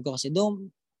Gray. Sabi ko kasi,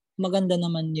 maganda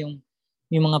naman yung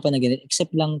mga panaginip.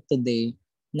 Except lang today,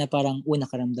 na parang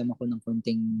nakaramdam ako ng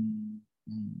konting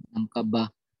ng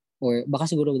kaba. Or baka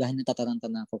siguro dahil natataranta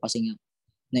na ako kasi nga,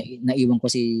 naiwan ko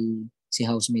si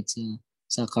housemate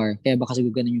sa car. Kaya baka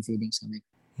siguro ganun yung feelings sa amin.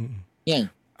 Yan.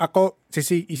 Ako,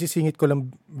 isisingit ko lang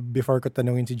before ko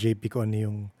tanungin si JP ko ano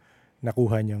yung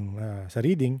nakuha niyang sa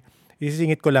reading.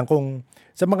 Isisingit ko lang kung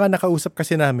sa mga nakausap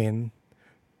kasi namin,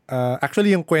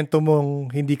 actually yung kwento mong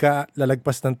hindi ka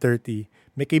lalagpas ng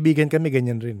 30, may kaibigan kami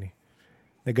ganyan rin eh.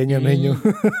 Na ganyan rin yung,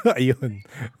 ayun,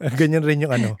 ganyan rin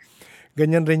yung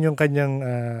ganyan rin yung kanyang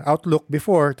outlook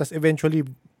before, tas eventually,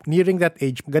 nearing that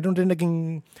age, ganun rin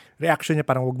naging reaction niya,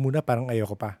 parang wag muna, parang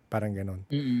ayoko pa, parang ganun.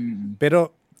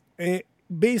 Pero,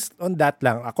 based on that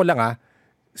lang, ako lang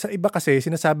sa iba kasi,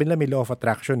 sinasabi nila may law of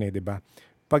attraction di ba?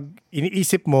 Pag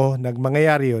iniisip mo,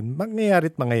 mangyayari yun.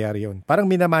 Parang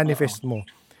minamanifest mo.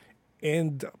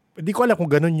 And, di ko alam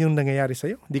kung ganun yung nangyayari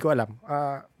sa'yo. Di ko alam.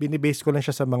 Binibase ko lang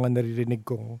siya sa mga naririnig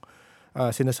kong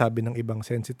sinasabi ng ibang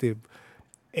sensitive.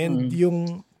 And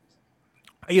yung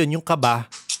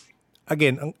kaba,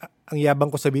 again, ang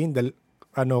yabang ko sabihin,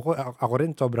 ako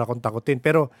rin, sobra akong takutin.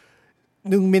 Pero,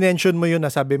 nung minention mo yun,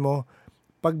 nasabi mo,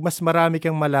 pag mas marami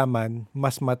kang malaman,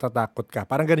 mas matatakot ka.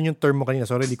 Parang ganun yung term mo kanina.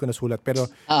 Sorry, hindi ko nasulat. Pero,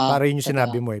 para yun yung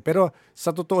sinabi mo Pero, sa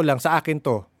totoo lang, sa akin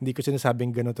to, hindi ko sinasabing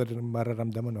ganun to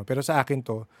mararamdaman. No? Pero sa akin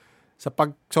to, sa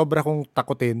pag sobra kong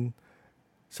takutin,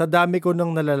 sa dami ko nang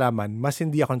nalalaman, mas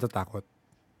hindi ako natatakot.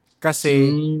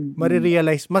 Kasi,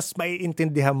 marirealize, mas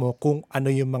maiintindihan mo kung ano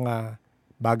yung mga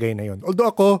bagay na yun. Although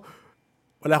ako,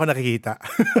 wala akong nakikita.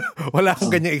 Wala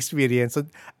akong ganyang experience. So,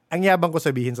 ang yabang ko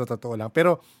sabihin sa totoo lang.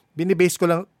 Pero, binibase ko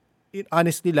lang,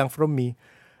 honestly lang from me,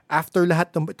 after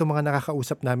lahat ng itong mga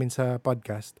nakakausap namin sa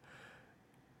podcast,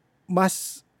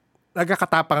 mas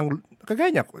nagkakatapang,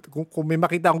 kagaya niya, kung may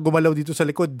makita akong gumalaw dito sa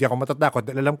likod, di ako matatakot.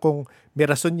 Alam kong may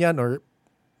rason yan or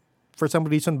for some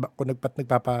reason, kung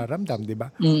nagpaparamdam, di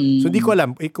ba? So, di ko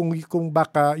alam. Kung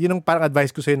baka, yun ang parang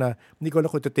advice ko sa'yo na, hindi ko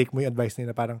alam kung to take mo yung advice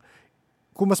nila. Parang,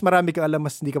 kung mas marami ka alam,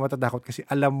 mas hindi ka matatakot kasi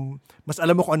mas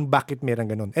alam mo kung bakit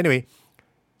meron ganun. Anyway,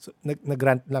 so,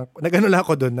 nag-rant lang. Nag-ano lang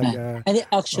ako doon.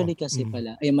 Actually kasi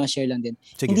pala, ay ma-share lang din.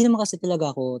 Sige. Hindi naman kasi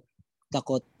talaga ako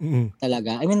takot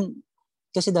talaga. I mean,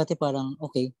 kasi dati parang,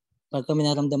 okay, pag kami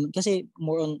naramdaman, kasi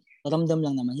more on, ramdam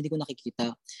lang naman, hindi ko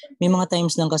nakikita. May mga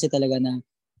times lang kasi talaga na,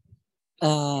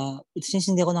 since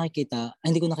hindi ko nakikita,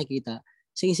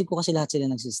 sa isip ko kasi lahat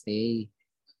sila nagsistay.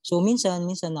 So, minsan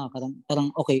parang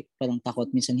okay, parang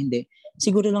takot, minsan hindi.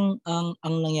 Siguro lang,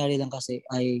 ang nangyari lang kasi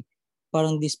ay,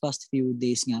 parang this past few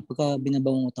days nga, pagka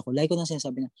binabangungot ako, like ko na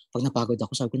sinasabi na, pag napagod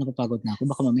ako, sabi ko napapagod na ako,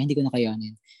 baka mamaya hindi ko na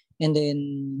kayanin. And then,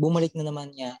 bumalik na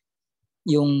naman niya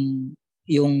yung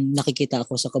nakikita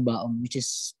ako sa kabaong, which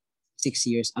is 6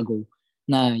 years ago,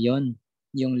 na yon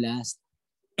yung last.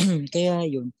 Kaya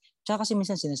yun. Tsaka kasi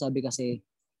minsan sinasabi kasi,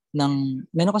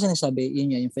 meron kasi nagsabi,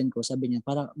 yun nga, yung friend ko, sabi niya,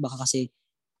 baka kasi,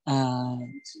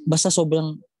 basta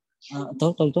sobrang,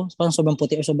 parang sobrang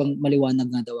puti o sobrang maliwanag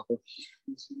nga daw ako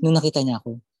nung nakita niya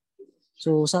ako.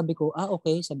 So sabi ko,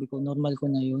 okay, sabi ko, normal ko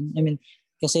na yun. I mean,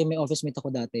 kasi may office mate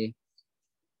ako dati.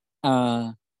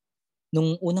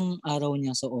 Nung unang araw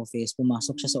niya sa office,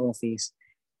 pumasok siya sa office,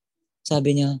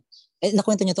 sabi niya,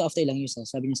 nakwento niya to after ilang years,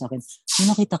 sabi niya sa akin, nung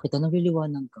nakita kita,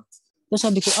 nagliliwanag ka. So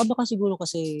sabi ko, baka siguro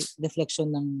kasi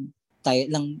reflection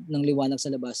ng liwanag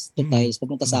sa labas, tayo,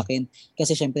 papunta sa akin.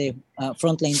 Kasi syempre,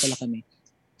 frontline pala kami.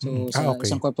 So, sa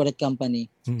isang corporate company.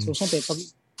 So, syempre, pag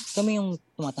kami yung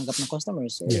tumatanggap ng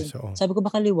customers. So, yes, sabi ko,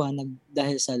 baka liwanag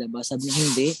dahil sa labas. Sabi niya,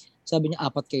 hindi. Sabi niya,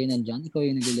 4 kayo nandyan. Ikaw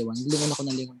yung nagliliwanag. Lingon ako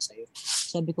ng lingon sa'yo.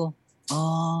 Sabi ko,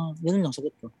 ganun lang,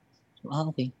 sagot ko. So,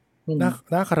 okay.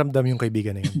 Nakakaramdam yung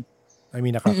kaibigan na yun. I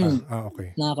mean,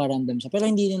 okay. Nakakaramdam siya. Pero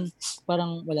hindi rin,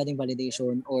 parang wala ding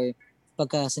validation or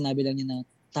pagka sinabi lang niya na,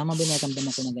 tama ba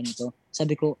naramdaman ko na ganito?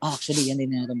 Sabi ko, actually, yan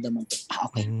din naramdaman ko.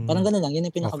 Okay. Parang gano'n lang.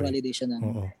 Yan yung pinaka-validation na.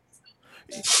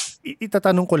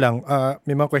 itatanong ko lang,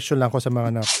 may mga question lang ko sa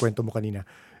mga nakwento mo kanina.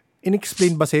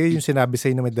 In-explain ba sa'yo yung sinabi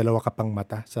sa'yo na may dalawa ka pang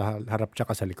mata sa harap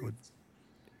tsaka sa likod?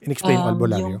 In-explain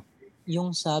albularyo?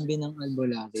 Yung sabi ng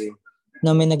albularyo,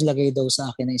 na may naglagay daw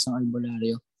sa akin na isang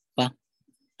albularyo pa.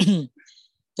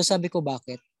 So sabi ko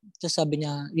bakit? So sabi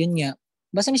niya, yun nga,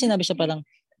 basta may sinabi siya parang,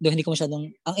 doon hindi ko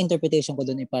masyadong, ang interpretation ko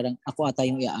doon ay parang ako ata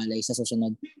yung iaalay sa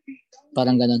susunod.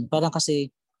 Parang ganun. Parang kasi,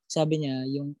 sabi niya,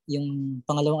 yung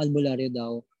pangalawang albularyo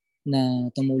daw na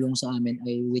tumulong sa amin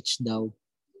ay witch daw.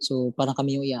 So parang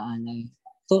kami yung iaalay.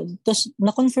 So, tapos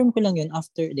na-confirm ko lang yun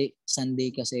after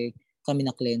Sunday kasi kami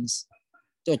na-cleanse.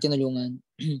 So, tinulungan.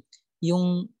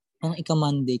 Yung ang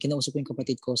ika-Monday, kinausap ko yung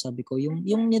kapatid ko, sabi ko, yung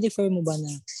ni-refer mo ba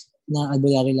na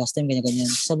albularyo last time, ganyan-ganyan.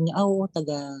 Sabi niya, oo,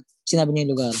 sinabi niya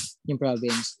yung lugar, yung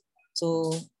province.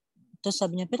 So, tapos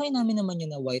sabi niya, pero inamin naman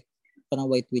niya na parang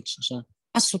white witch siya.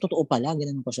 So totoo pala,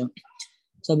 ganun ko siya.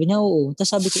 Sabi niya, oo. Tapos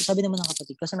sabi naman ng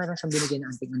kapatid, kasi meron siyang binigay na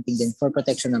anting-anting din, for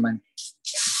protection naman,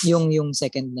 yung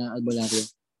second na albularyo.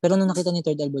 Pero nung nakita ni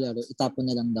third albularyo, itapon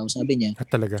na lang daw, sabi niya.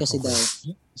 Talaga? Kasi okay. daw,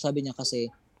 sabi niya kasi,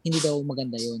 hindi daw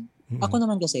maganda yun. Ako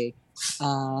naman kasi,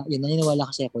 yun, naniniwala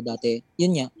kasi ako dati.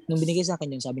 Yun nga, nung binigay sa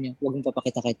akin yun, sabi niya, huwag mong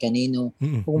papakita kahit kanino,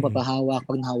 huwag mong papahawak,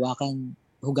 pag nahawakan,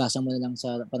 hugasan mo na lang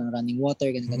sa parang running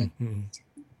water, ganun.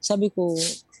 Sabi ko,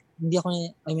 hindi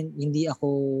ako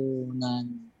na,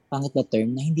 pangit na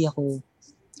term, na hindi ako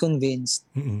convinced.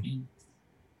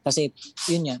 Kasi,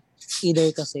 yun nga, either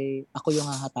kasi ako yung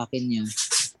hahatakin niya,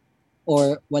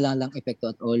 or wala lang epekto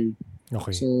at all.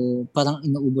 Okay. So, parang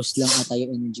inuubos lang ata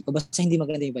yung energy ko. Basta hindi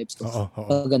maganda yung vibes ko.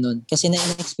 Oo. Ganun. Kasi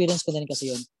na-experience ko na rin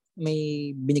kasi yun.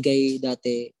 May binigay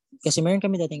dati. Kasi meron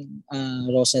kami dating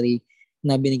rosary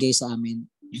na binigay sa amin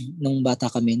nung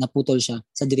bata kami. Naputol siya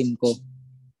sa dream ko.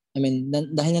 I mean,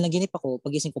 dahil na naginip ako,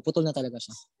 pagising ko, putol na talaga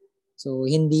siya. So,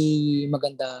 hindi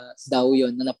maganda daw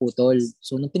yun na naputol.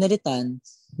 So, nung pinalitan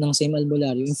ng same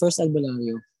albularyo, yung first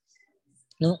albularyo,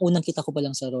 nung unang kita ko pa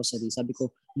lang sa rosary, sabi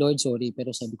ko, Lord, sorry, pero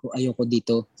sabi ko, ayoko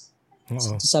dito.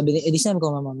 Sabi niya, sabi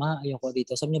ko, mama, ayoko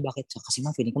dito. Sabi niya, bakit? Kasi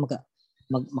feeling ko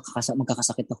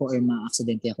magkakasakit ako or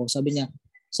ma-aksidente ako. Sabi niya,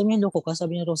 loko ka.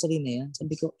 Sabi niya, rosary na yan.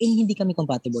 Sabi ko, hindi kami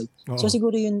compatible. So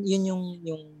siguro yun yung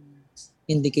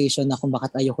indication na kung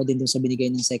bakit ayoko din dun sa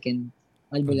binigay ng second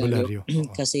albularyo.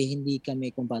 Kasi hindi kami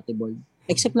compatible.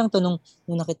 Except lang to nung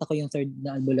nakita ko yung third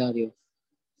na albularyo.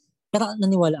 Pero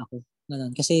naniwala ako.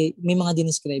 Kasi may mga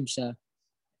dinescribe siya.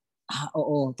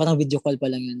 Oo, parang video call pa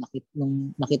lang yun.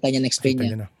 Nung nakita niya, na-explain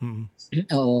niya.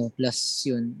 Oo, plus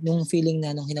yun. Nung feeling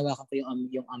na nung hinawakan ko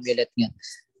yung amulet nga,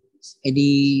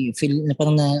 feel na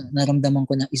parang naramdaman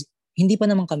ko na, hindi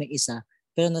pa naman kami isa,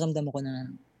 pero naramdaman ko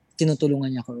na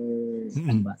tinutulungan niya ako,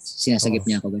 sinasagip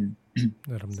niya ako, ganun.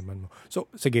 Naramdaman mo. So,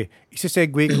 sige,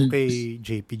 isi-segue ko kay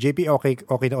JP. JP,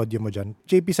 okay na audio mo dyan.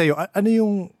 JP, sa'yo,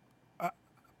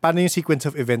 paano yung sequence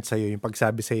of events sa'yo, yung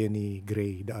pagsabi sa'yo ni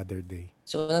Gray the other day?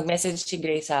 So, nag-message si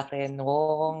Gray sa akin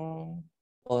on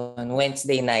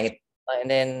Wednesday night. And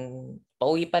then,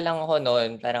 pauwi pa lang ako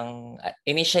noon. Parang,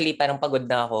 initially, parang pagod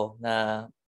na ako na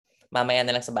mamaya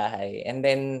na lang sa bahay. And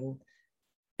then,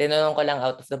 tinanong ko lang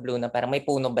out of the blue na parang may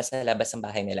puno ba sa labas ng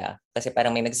bahay nila? Kasi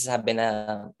parang may nagsasabi na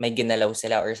may ginalaw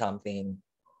sila or something.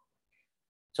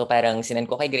 So, parang sinend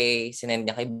ko kay Gray, sinend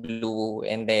niya kay Blue,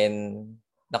 and then,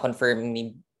 na-confirm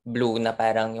ni Blue na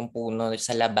parang yung puno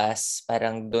sa labas,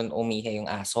 parang doon umihi yung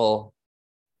aso.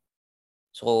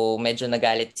 So, medyo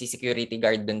nagalit si security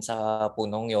guard doon sa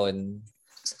punong yon.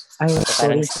 Ay, so,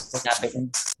 parang sorry.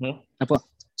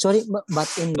 Sorry, but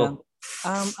in lang.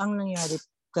 Ang nangyari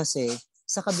kasi,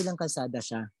 sa kabilang kalsada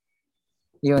siya.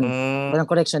 Yun. Parang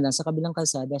correction lang, sa kabilang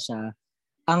kalsada siya.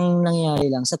 Ang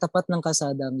nangyari lang, sa tapat ng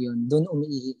kalsadang yun, doon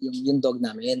umiihi yung dog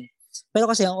namin. Pero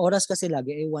kasi ang oras kasi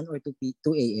lagi ay 1 or 2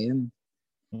 a.m.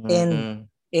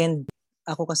 And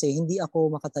ako kasi hindi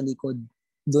ako makatalikod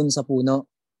doon sa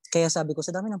puno. Kaya sabi ko,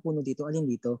 sa dami ng puno dito, alin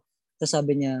dito? Tapos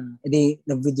sabi niya,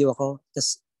 nag-video ako.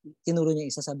 Tapos tinuro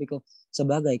niya isa, sabi ko, sa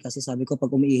bagay, kasi sabi ko,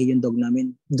 pag umiihi yung dog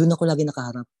namin, doon ako lagi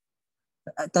nakaharap.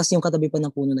 Tapos yung katabi pa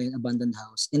ng puno na yun, abandoned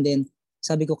house. And then,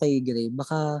 sabi ko kay Gray,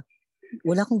 baka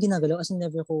wala akong ginagalaw, as in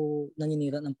never ko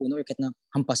naninira ng puno or kahit na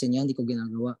hampasin niya, hindi ko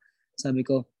ginagawa. Sabi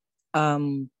ko,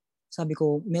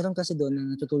 meron kasi doon na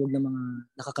natutulog ng mga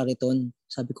nakakariton.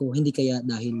 Sabi ko, hindi kaya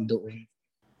dahil doon.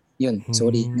 Yun,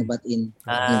 sorry, nabat in.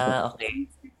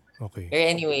 Okay. Pero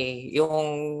anyway,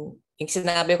 yung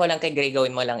sinabi ko lang kay Gray,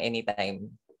 gawin mo lang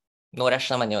anytime. No rush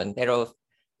naman yun. Pero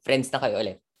friends na kayo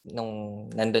ulit nung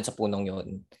nandun sa punong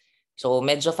yun. So,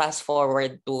 medyo fast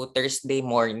forward to Thursday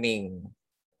morning.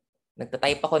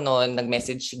 Nagtatype ako noon,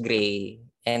 nag-message si Gray,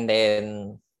 and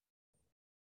then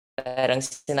parang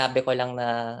sinabi ko lang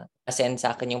na send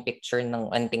sa akin yung picture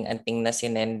ng anting-anting na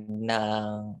sinend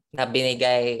na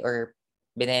binigay or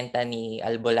binenta ni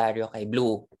Albulario kay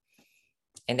Blue.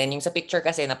 And then yung sa picture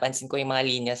kasi napansin ko yung mga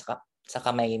linya sa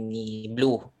kamay ni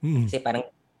Blue. Kasi parang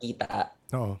kita.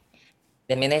 Oo.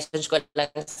 Then minessage ko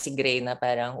lang si Gray na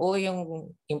parang,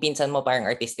 yung pinsan mo parang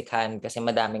artistic hand kasi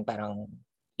madaming parang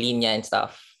linya and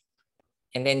stuff.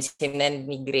 And then sinend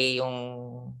ni Gray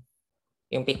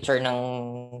yung picture ng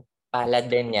palad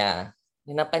din niya.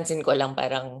 Napansin ko lang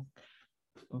parang,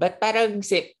 but parang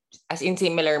as in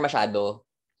similar masyado.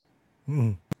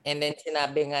 And then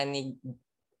sinabi nga ni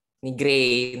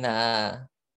Gray na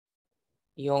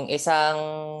yung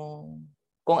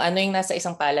kung ano yung nasa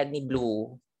isang palad ni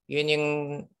Blue, yun yung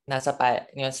nasa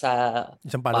yung sa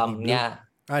isang palad palm niya.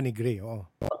 Ni Gray, oo.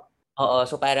 Oo,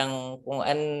 so parang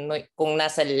kung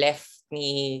nasa left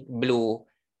ni Blue,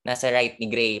 nasa right ni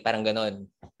Gray, parang ganon.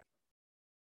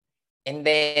 And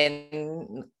then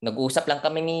nag-usap lang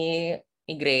kami ni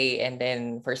Gray, and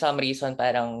then for some reason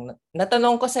parang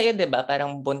natanong ko sa'yo, 'di ba?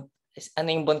 Parang ano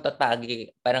yung buntot pagi,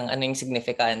 parang ano yung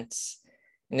significance.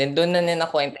 And then doon na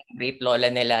nakwento yung great lola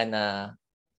nila na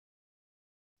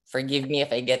forgive me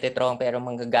if I get it wrong, pero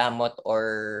manggagamot or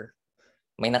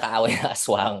may nakaaway na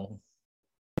aswang.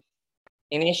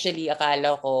 Initially,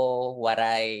 akala ko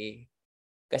waray.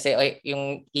 Kasi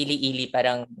yung ili-ili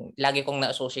parang lagi kong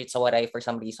na-associate sa waray for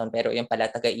some reason, pero yung pala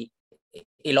taga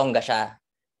Ilongga siya.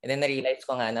 And then na-realize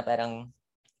ko nga na parang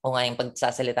yung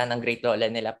pagsasalita ng great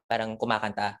lola nila parang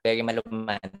kumakanta, very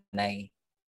malumanay.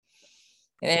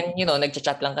 And then,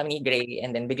 nagchat-chat lang kami ni Gray,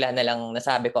 and then bigla na lang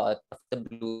nasabi ko out of the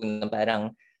blue na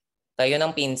parang kayo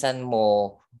ng pinsan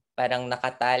mo, parang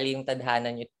nakatali yung tadhana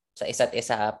nyo sa isa't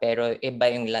isa, pero iba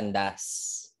yung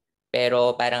landas.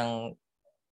 Pero parang,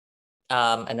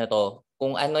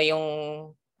 kung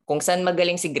saan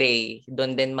magaling si Gray,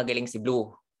 doon din magaling si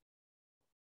Blue.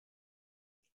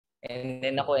 And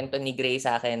then nakwento ni Gray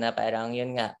sa akin na parang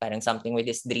yun nga, parang something with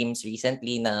his dreams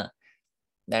recently na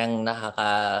parang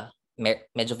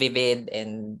medyo vivid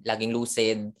and laging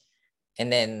lucid. And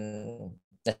then,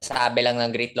 nasabi lang ng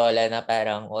great lola na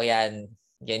parang, yan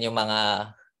yung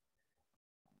mga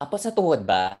apo sa tuhod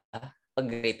ba? Pag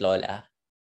great lola?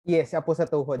 Yes, apo sa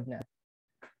tuhod na.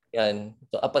 Yan.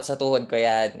 So, apo sa tuhod ko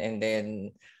yan. And then,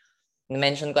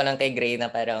 mention ko lang kay Gray na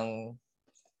parang,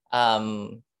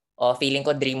 feeling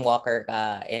ko dreamwalker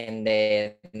ka. And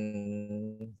then,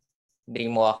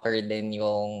 dreamwalker din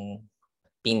yung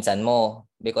pinsan mo.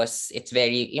 Because it's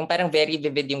yung parang very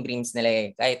vivid yung dreams nila eh.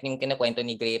 Kahit yung kinakwento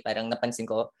ni Gray, parang napansin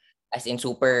ko, as in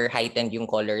super heightened yung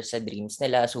colors sa dreams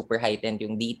nila, super heightened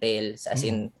yung details, as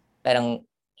in parang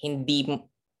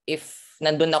if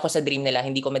nandun ako sa dream nila,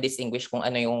 hindi ko ma-distinguish kung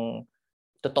ano yung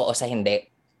totoo sa hindi.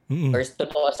 Or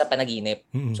totoo sa panaginip.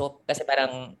 So, kasi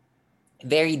parang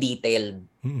very detailed.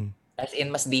 As in,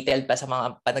 mas detailed pa sa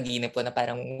mga panaginip ko na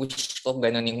parang wish ko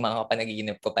ganun yung mga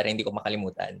panaginip ko para hindi ko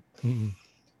makalimutan.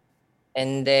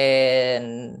 And then,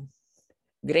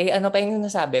 Gray, ano pa yung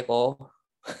nasabi ko?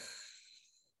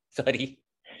 Sorry.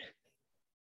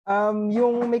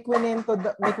 Yung may kwento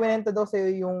daw sa'yo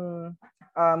yung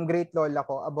great lola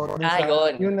ko about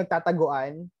yung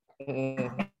nagtataguan.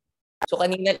 So,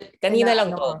 kanina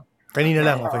lang to. Kanina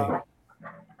lang, okay.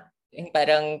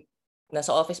 Parang,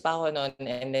 nasa office pa ako noon,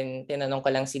 and then tinanong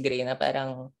ko lang si Gray na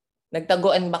parang,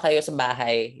 nagtaguan ba kayo sa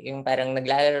bahay? Yung parang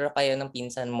naglalaro kayo ng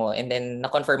pinsan mo, and then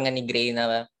na-confirm nga ni Gray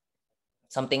na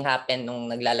something happened nung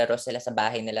naglalaro sila sa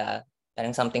bahay nila,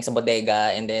 parang something sa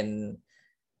bodega, and then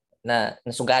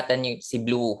nasugatan niyo si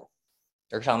Blue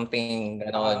or something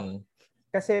gano'n.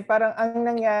 Kasi parang ang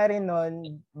nangyari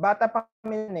noon, bata pa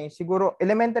kami noon eh, siguro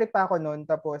elementary pa ako noon,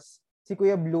 tapos si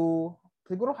Kuya Blue,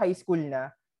 siguro high school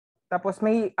na. Tapos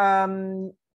may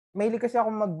kasi ako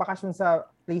magbakasyon sa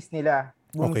place nila,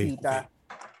 bumisita. Okay.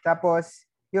 Tapos,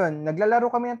 yun, naglalaro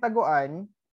kami ng taguan,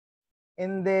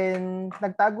 and then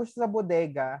nagtago siya sa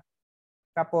bodega.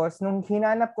 Tapos, nung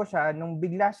hinanap ko siya, nung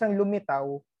bigla siyang lumitaw,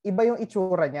 iba yung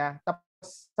itsura niya.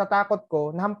 Tapos, sa takot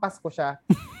ko, nahampas ko siya.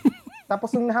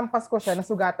 Tapos, nung nahampas ko siya,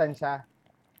 nasugatan siya.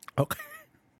 Okay.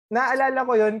 Naalala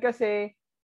ko yun kasi,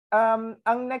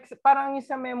 ang next, parang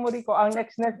sa memory ko, ang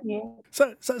next na scene.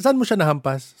 Saan mo siya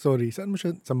nahampas? Sorry, saan mo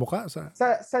siya? Sa mukha?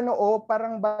 Sa noo,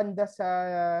 parang banda sa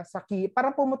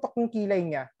parang pumutok yung kilay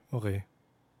niya. Okay.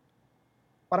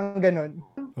 Parang ganun.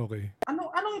 Okay.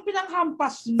 Anong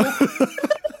pinanghampas mo?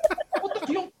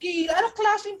 Putok yung kilay. Anong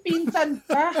klaseng pinsan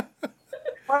ka?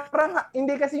 Parang,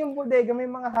 hindi kasi yung bodega, may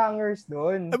mga hangers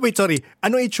doon. Wait, sorry.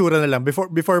 Ano itsura na lang?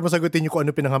 Before mo sagutin yung kung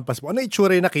ano pinanghampas mo, ano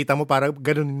itsura yung nakita mo para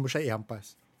ganunin mo siya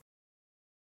ihampas?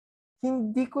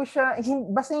 Hindi ko siya,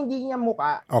 basta hindi niya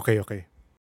muka. Okay.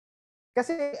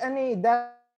 Kasi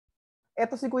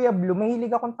eto si Kuya Blue,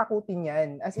 mahilig akong takutin yan.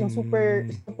 As in, super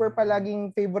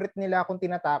palaging favorite nila akong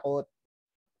tinatakot.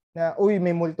 Na, uy,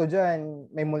 may multo dyan.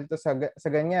 May multo sa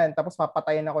ganyan. Tapos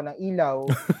papatayan ako ng ilaw.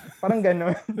 Parang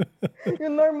gano'n.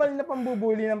 Yung normal na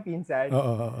pambubuli ng pinsan.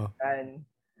 Oo.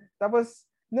 Tapos,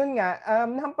 noon nga,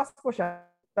 nahampas ko siya.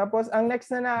 Tapos, ang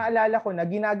next na naaalala ko na,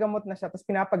 ginagamot na siya. Tapos,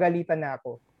 pinapagalitan na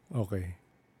ako. Okay.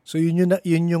 So, yun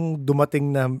yung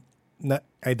dumating na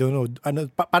I don't know,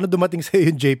 paano dumating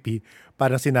sa'yo yung JP?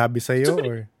 Parang sinabi sa'yo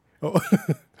or?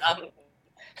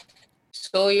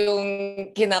 So, yung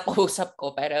kinakausap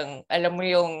ko, parang, alam mo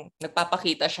yung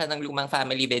nagpapakita siya ng lumang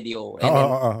family video. And then,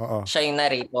 siya yung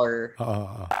narrator.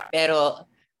 Pero,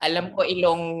 alam ko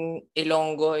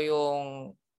Ilonggo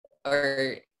yung, or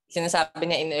sinasabi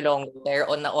niya in Ilonggo, pero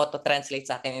na-auto-translate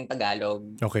sa akin in Tagalog.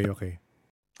 Okay.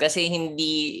 Kasi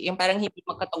yung parang hindi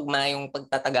magkatugma yung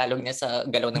pagtatagalog niya sa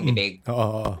galaw ng bibig.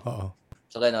 Oo.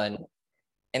 So, ganun.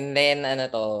 And then,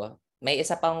 may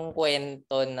isa pang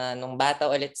kwento na nung bata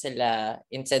ulit sila,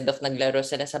 instead of naglaro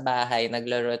sila sa bahay,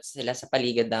 naglaro sila sa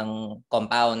paligid ng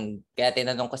compound. Kaya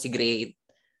tinanong ko si Gray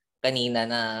kanina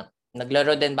na,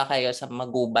 naglaro din ba kayo sa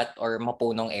magubat or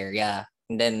mapunong area?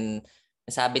 And then,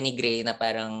 sabi ni Gray na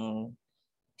parang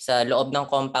sa loob ng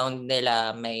compound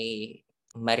nila may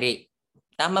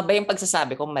tama ba yung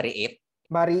pagsasabi ko, mariit?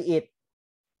 Mariit.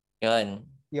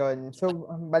 Yun. So,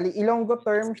 bali, Ilonggo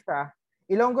term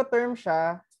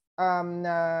siya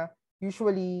na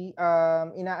usually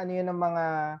inaano yun ng mga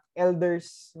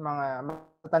elders, mga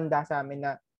matanda sa amin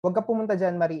na huwag ka pumunta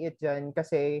dyan, mariit dyan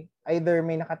kasi either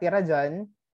may nakatira dyan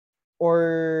or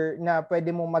na pwede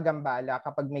mong magambala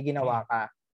kapag may ginawa ka.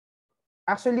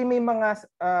 Actually, may mga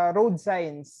road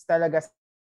signs talaga sa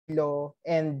ilo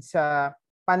and sa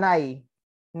panay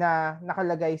na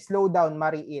nakalagay, slow down,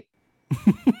 mariit.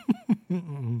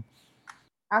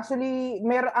 Actually,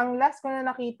 ang last ko na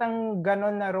nakitang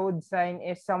ganon na road sign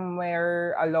is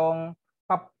somewhere along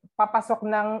papasok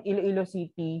ng Iloilo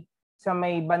City sa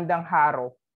may bandang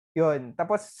Haro. Yun.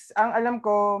 Tapos, ang alam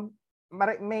ko,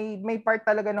 may part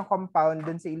talaga ng compound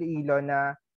dun sa Iloilo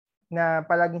na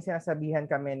palaging sinasabihan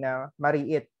kami na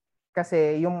mariit.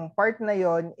 Kasi yung part na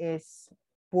yon is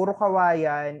puro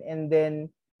kawayan and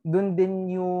then dun din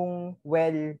yung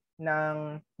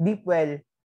deep well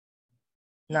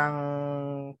ng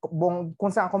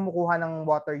kung saan kumukuha ng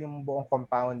water yung buong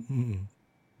compound.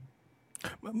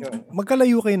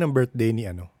 Magkalayo kayo ng birthday ni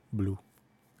Blue,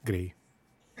 Gray.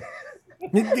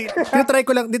 Tinatry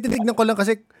ko lang, tinitignan ko lang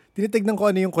kasi tinitignan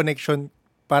ko ano yung connection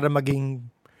para maging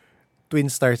twin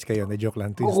stars kayo. Na joke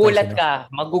lang.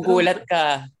 Magugulat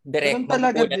ka. Direct. Ganun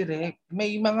talaga, direct.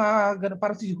 May mga ganun,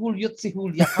 parang si Julio at si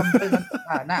Julia, kambal ng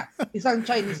tadhana. Isang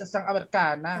Chinese, isang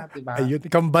Amerikana, diba? Ayun,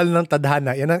 kambal ng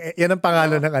tadhana. Yan ang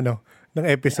pangalan ng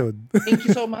episode. Yeah. Thank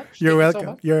you so much. You're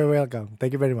welcome.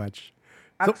 Thank you very much.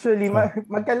 Actually,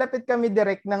 magkalapit kami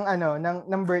direct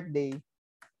ng birthday.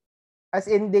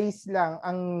 As in days lang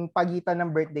ang pagitan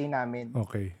ng birthday namin.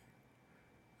 Okay.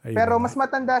 Ayun. Pero mas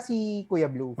matanda si Kuya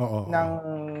Blue ng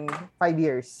 5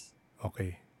 years.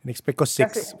 Okay. In-expect ko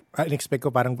 6. In-expect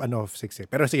ko parang 6 eh.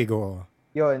 Pero sige, go.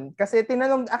 Yun. Kasi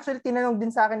tinanong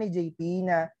din sa akin ni JP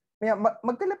na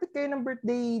magkalapit kayo ng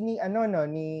birthday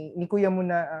ni Kuya mo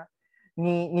na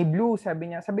ni Blue, sabi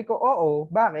niya. Sabi ko, oo.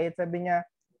 Bakit? Sabi niya,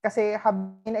 kasi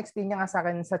habang ina-explain niya nga sa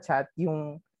akin sa chat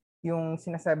yung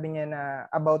sinasabi niya na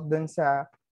about dun sa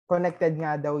connected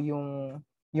nga daw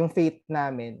yung faith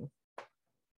namin.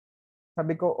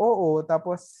 Sabi ko, oo.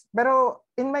 Tapos, pero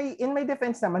in my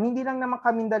defense naman, hindi lang naman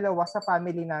kaming dalawa sa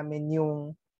family namin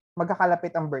yung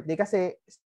magkakalapit ang birthday. Kasi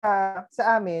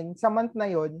sa amin, sa month na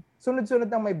yon,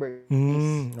 sunod-sunod ang may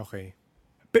birthdays. Okay.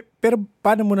 Pero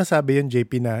paano mo nasabi yun,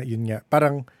 JP, na yun nga?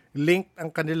 Parang linked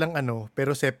ang kanilang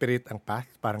pero separate ang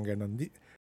path? Parang ganon.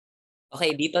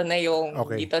 Okay, dito na yung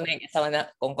isa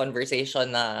na kong conversation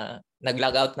na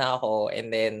nag-log out na ako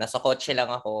and then nasa kotse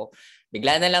lang ako.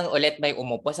 Bigla na lang ulit may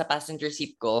umupo sa passenger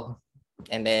seat ko.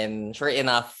 And then, sure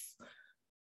enough,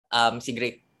 si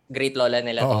Great Lola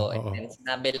nila to. And then,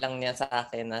 sinabi lang niya sa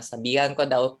akin na sabihan ko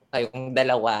daw kayong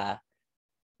dalawa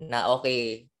na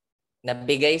okay,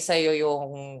 nabigay sa'yo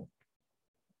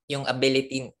yung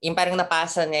ability, yung parang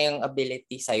napasa niya yung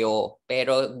ability sa'yo.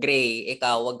 Pero Gray,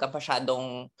 ikaw, wag ka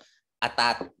masyadong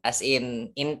atat. As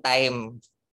in time,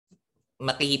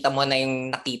 makikita mo na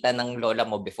yung nakita ng lola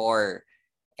mo before.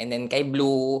 And then kay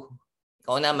Blue,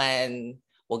 ikaw naman,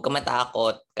 huwag ka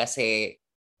matakot kasi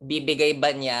bibigay ba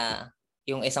niya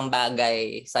yung isang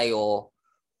bagay sa'yo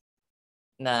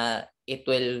na it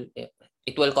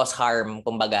will cause harm,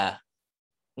 kumbaga.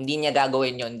 Hindi niya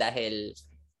gagawin yon dahil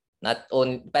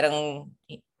parang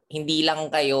hindi lang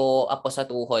kayo apo sa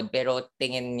tuhod, pero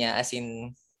tingin niya as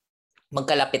in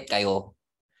magkalapit kayo.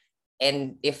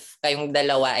 And if kayong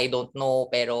dalawa, I don't know,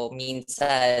 pero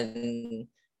minsan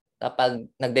kapag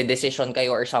nagde-decision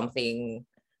kayo or something,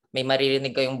 may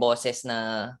maririnig kayong boses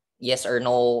na yes or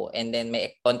no, and then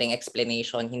may konting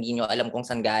explanation, hindi nyo alam kung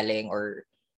saan galing or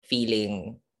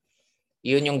feeling.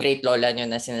 Yun yung great lola nyo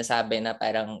na sinasabi na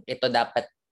parang ito dapat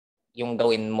yung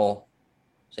gawin mo.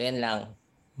 So, yan lang.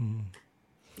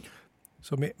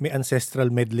 So, may ancestral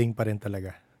meddling pa rin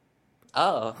talaga.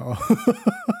 Oo.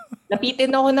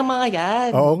 Lapitin ako ng mga yan.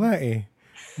 Oo nga eh.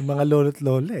 Yung mga lolo't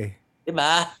lola eh.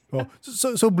 Diba? Oh.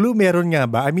 So Blue, meron nga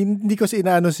ba? I mean, hindi ko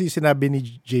sinabi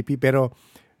ni JP, pero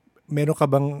meron ka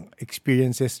bang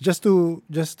experiences just to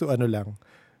ano lang,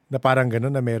 na parang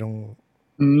gano'n na merong...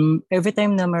 Every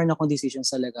time na meron akong decisions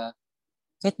talaga,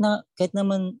 kahit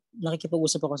naman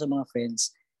nakikipag-usap ako sa mga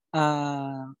friends,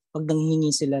 pag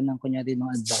nanghihingi sila ng kunyari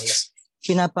mga advice,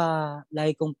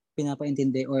 lagi kong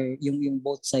pinapaintindi or yung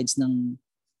both sides ng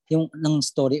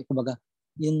story, kumbaga,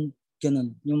 yun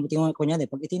ganun. Yung kunyari,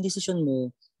 pag ito yung decision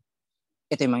mo,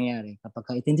 ito yung mangyayari.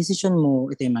 Kapag ito yung decision mo,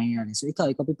 ito yung mangyayari. So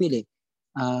ikaw pipili.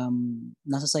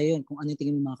 Nasa sayo yun, kung ano yung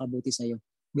tingin mo makakabuti sa'yo.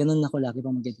 Ganun ako lagi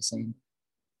pang mag-design.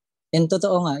 And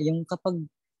totoo nga, yung kapag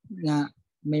nga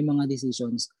may mga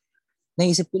decisions,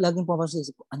 laging pumapasok sa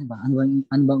isip ko, ano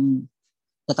bang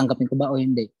tatanggapin ko ba o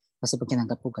hindi? Kasi pag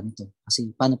kinanggap ko ganito.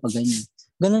 Kasi paano pag ganyan?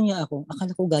 Ganun nga ako.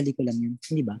 Akala ko gali ko lang yun.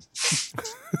 Hindi ba?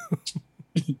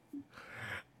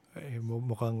 Ay,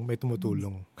 mukhang may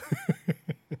tumutulong.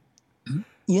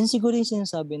 Yun siguro yung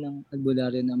sinasabi ng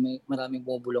albularyo na may maraming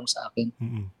bumubulong sa akin.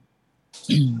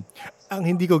 Ang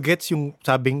hindi ko gets yung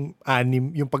sabing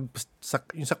 6, yung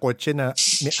sa kotse na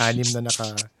may 6 na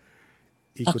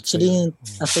naka-ikot sa'yo.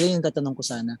 Actually, yung tatanong ko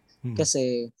sana.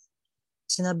 Kasi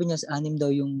sinabi niya 6 daw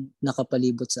yung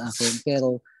nakapalibot sa akin.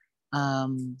 Pero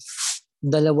 2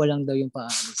 lang daw yung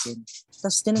paalisin.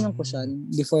 Tapos tinanong ko siya,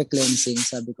 before cleansing,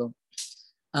 sabi ko,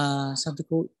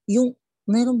 yung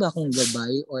meron ba akong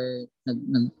gabay or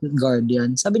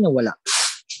guardian? Sabi niya wala.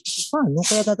 Paano?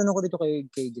 Kaya tatanong ko dito kay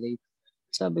Gray.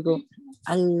 Sabi ko,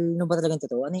 ano ba talagang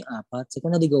totoo? Ano yung 4? Sabi ko,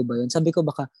 naligaw ba yun? Sabi ko,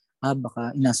 baka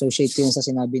in-associate ko yun sa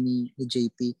sinabi ni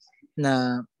JP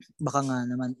na baka nga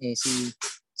naman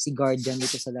si guardian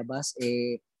dito sa labas,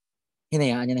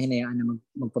 hinayaan na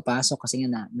magpapasok kasi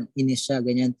nga inis siya,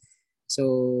 ganyan.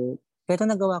 So, pero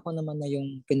nagawa ko naman na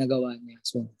yung pinagawa niya.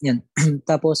 So, yan.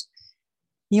 Tapos,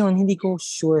 yun, hindi ko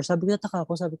sure. Sabi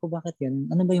ko, bakit yan?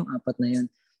 Ano ba yung 4 na yun?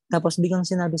 Tapos, biglang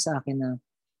sinabi sa akin na,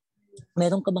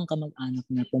 meron ka bang kamag-anak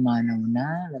na pumanaw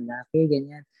na, lalaki,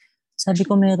 ganyan? Sabi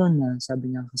ko, meron na.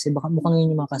 Sabi niya, kasi baka mukhang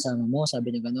yun yung mga kasama mo.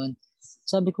 Sabi niya ganun.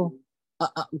 Sabi ko,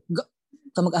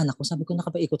 kamag-anak ko. Sabi ko,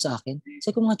 nakapaikot sa akin.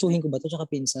 Sabi ko, mga tsuhin ko ba ito? Tsaka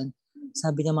pinsan.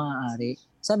 Sabi niya, mga ari.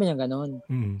 Sabi niya ganun.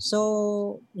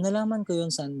 So, nalaman ko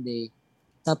yun Sunday.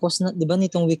 Tapos, di ba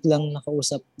nitong week lang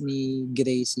nakausap ni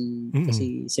Gray si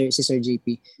Sir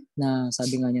JP na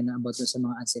sabi nga niya na about sa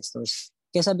mga ancestors.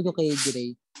 Kaya sabi ko kay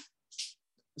Gray,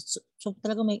 so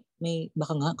talaga may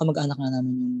baka nga kamag-anak nga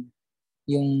namin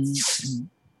yung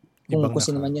kung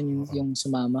sino man yan yung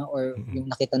sumama or yung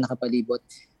nakita nakapalibot.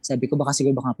 Sabi ko baka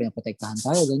pinaprotektahan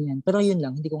tayo, ganyan. Pero yun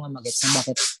lang, hindi ko nga magets na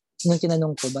bakit nung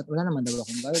tinanong ko, ba't wala naman daw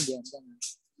akong guardian, ganyan.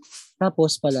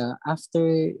 Tapos pala, after,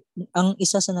 ang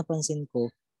isa sa napansin ko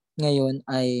ngayon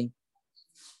ay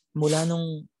mula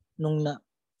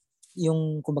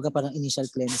yung kumbaga parang initial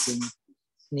cleansing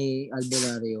ni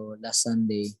Albularyo last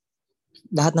Sunday,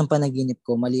 lahat ng panaginip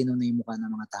ko, malinaw na yung mukha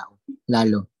ng mga tao.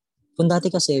 Lalo. Kung dati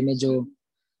kasi medyo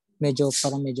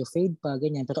fade pa,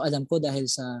 ganyan. Pero alam ko dahil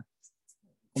sa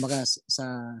kumbaga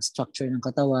sa structure ng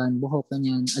katawan, buhok,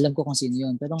 ganyan, alam ko kung sino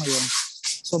yun. Pero ngayon,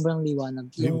 sobrang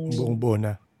liwanag. Yung buong-buo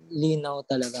na. Linaw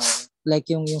talaga.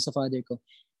 Like yung sa father ko,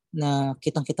 na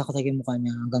kitang-kita ko talaga yung mukha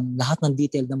niya, hanggang lahat ng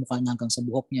detail ng mukha niya hanggang sa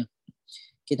buhok niya.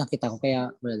 Kitang-kita ko, kaya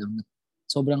wala lang.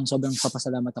 Sobrang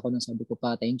papasalamat ako nung sabi ko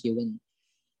pa, thank you.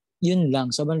 Yun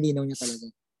lang, sobrang linaw niya talaga.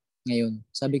 Ngayon,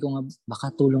 sabi ko nga,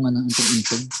 baka tulungan ng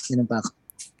anting-inting. Yun ang pa ako.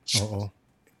 Oo.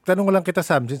 Tanong ko lang kita,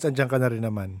 Sam, since andyan ka na rin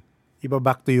naman. Iba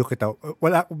back to you kita.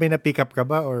 Wala, may na-pick up ka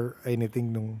ba or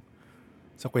anything nung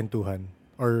sa kwentuhan?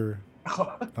 Or... Ako?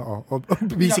 Oo.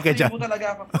 Busy ka dyan.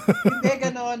 Talaga ako. Hindi,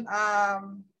 ganon.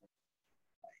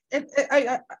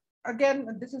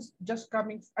 Again, this is just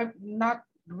coming, I'm not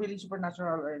really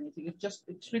supernatural or anything.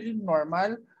 It's really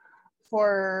normal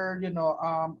for,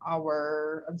 our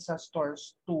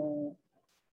ancestors to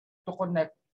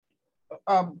connect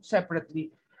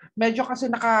separately. Medyo kasi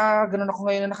ganun ako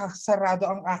ngayon na nakasarado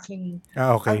ang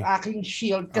aking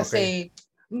shield kasi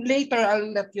later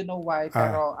I'll let you know why,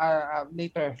 pero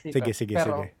later.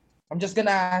 Sige. I'm just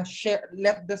gonna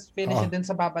let this finish and then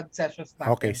sa babad sessions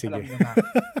natin. Okay, sige. Alam nyo na.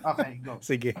 Okay, go.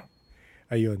 Sige.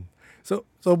 Ayun. So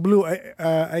Blue,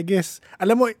 I guess,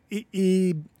 alam mo,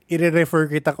 i-refer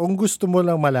kita kung gusto mo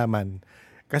lang malaman.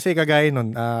 Kasi kagaya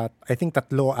nun, I think 3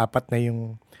 o 4 na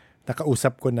yung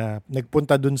nakausap ko na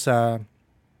nagpunta dun sa,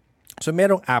 so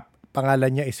merong app,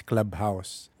 pangalan niya is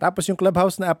Clubhouse. Tapos yung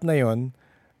Clubhouse na app na yon,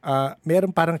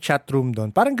 meron parang chat room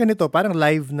doon. Parang ganito, parang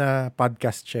live na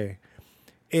podcast siya.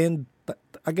 And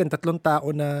again, 3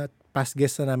 tao na past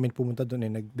guests na namin pumunta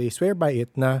doon, they swear by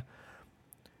it na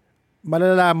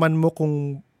malalaman mo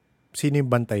kung sino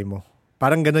yung bantay mo.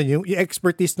 Parang ganun, yung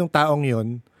expertise ng taong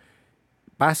yon,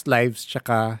 past lives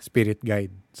tsaka spirit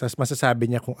guide. Masasabi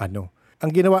niya kung ano.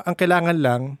 Ang kailangan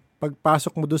lang,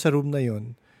 pagpasok mo doon sa room na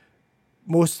yon,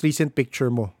 most recent picture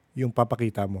mo yung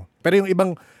papakita mo. Pero yung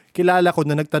ibang kilala ko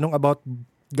na nagtanong about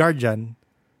guardian,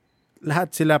 lahat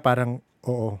sila parang,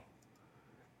 oo.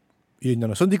 Yun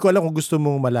na. So, hindi ko alam kung gusto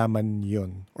mong malaman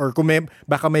yun. Or kung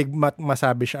baka may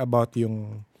masabi siya about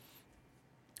yung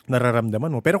nararamdaman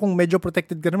mo. Pero kung medyo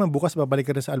protected ka naman, bukas babalik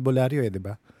ka na sa albularyo di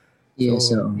ba?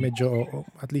 Yes, so, medyo,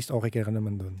 at least okay ka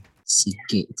naman doon.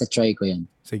 Sige, ita-try ko yan.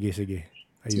 Sige.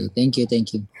 Ayun. So, thank you.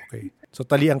 Okay. So,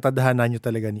 tali ang tadhana nyo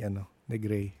talaga ni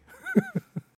Gray.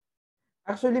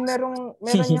 Actually, meron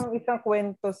yung isang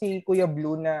kwento si Kuya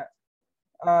Blue na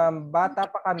bata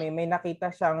pa kami, may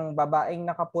nakita siyang babaeng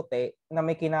nakaputi na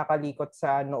may kinakalikot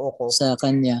sa noo ko. Sa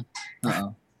kanya.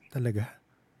 Oo. Talaga?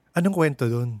 Anong kwento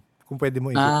doon? Kung pwede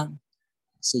mo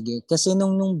sige. Kasi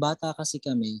nung bata kasi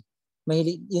kami,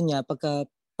 yun nga,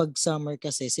 pag summer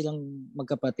kasi, silang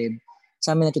magkapatid,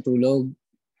 sa amin natutulog.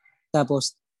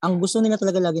 Tapos, ang gusto nila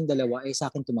talaga laging dalawa ay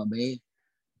sa akin tumabi.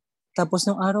 Tapos,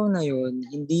 nung araw na yun,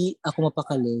 hindi ako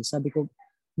mapakali. Sabi ko,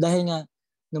 dahil nga,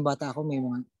 nung bata ako, may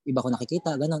mga iba ko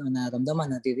nakikita, gano'n, ang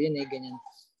naramdaman, natirinig, ganyan.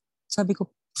 Sabi ko,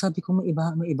 may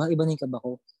iba na yung kaba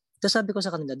ko. Tapos sabi ko sa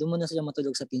kanila, doon muna sila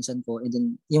matulog sa pinsan ko. And then,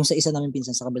 yung sa isa namin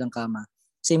pinsan sa kabilang kama,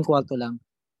 same kwarto lang.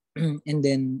 And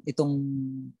then, itong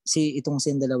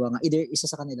dalawa nga, either isa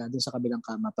sa kanila, doon sa kabilang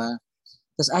kama pa.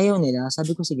 Tapos ayaw nila,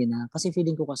 sabi ko, sige na. Kasi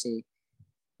feeling ko kasi,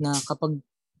 na kapag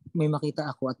may makita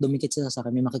ako at dumikit sila sa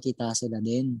akin, may makikita sila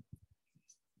din.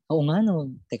 Oo nga, no.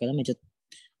 Teka lang,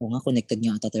 oo nga, connected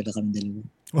nga ata talaga kami dalawa.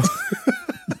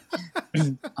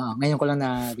 Ngayon ko lang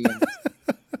na-realize.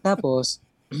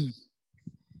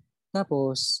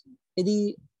 Tapos,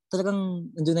 edi talagang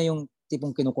nandun na yung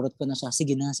tipong kinukurot ko na siya.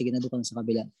 Sige na, doon ka na sa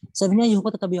kabila. Sabi niya,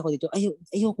 ayoko, tatabi ako dito.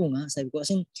 Ayoko nga, sabi ko.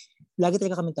 As in, lagi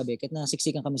talaga kami tabi. Kahit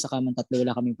nasiksikan kami sa kamang 3,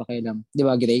 wala kaming pakialam. Di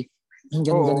ba, Gray?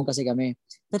 Ganun kasi kami.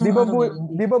 Pero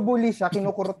di ba bully siya?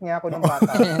 Kinukurot niya ako ng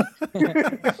bata.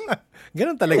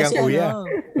 Ganun talaga ang kuya.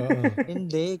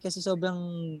 Hindi, kasi sobrang,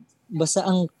 basta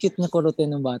ang cute na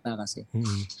kurutin ng bata kasi.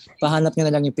 Pahanap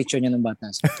niya na lang yung picture niya ng bata.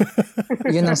 So,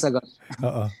 yun ang sagot.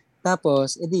 Oo.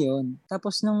 Tapos, edi yun.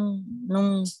 Tapos nung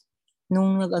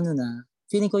nag-ano na,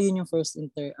 feeling ko yun yung first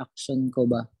interaction ko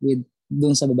ba with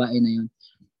dun sa babae na yun.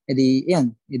 Edi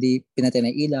pinatay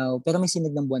na ilaw, pero may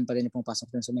sinag ng buwan pa rin na pumapasok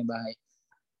dun sa may bahay.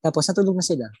 Tapos natulog na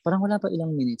sila. Parang wala pa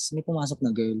ilang minutes, may pumasok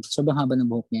na girl. Sobrang haba ng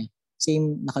buhok niya.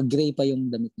 Same, naka-gray pa yung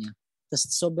damit niya. Tapos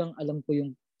sobrang alam ko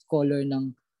yung color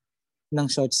ng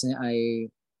shorts niya ay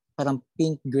parang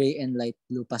pink, gray, and light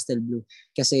blue, pastel blue.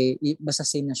 Kasi basta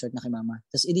same na short na kay mama.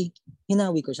 Tapos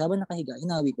hinawi ko siya. Habang nakahiga,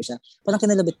 hinawi ko siya. Parang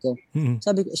kinalabit ko.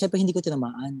 Sabi ko, syempre hindi ko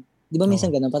tinamaan. Di ba minsan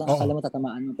ganun? Parang akala mo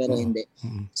tatamaan mo, pero hindi.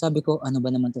 Sabi ko, ano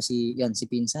ba naman to si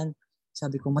pinsan?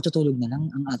 Sabi ko, matutulog na lang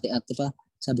ang ate-ate pa.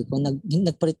 Sabi ko,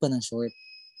 nagpalit pa ng short.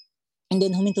 And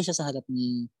then huminto siya sa harap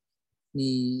ni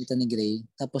Gray.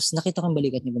 Tapos nakita ko ang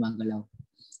balikat niya gumagalaw.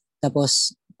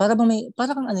 Tapos parang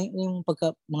yung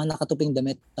pagka mga nakatuping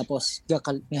damit, tapos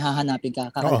may hahanapin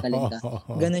ka, kakalkalin ka.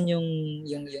 Ganun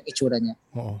yung itsura niya.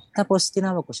 Tapos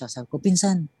tinawag ko siya, sabi ko,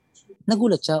 pinsan.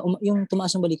 Nagulat siya, yung tumaas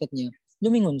yung balikat niya,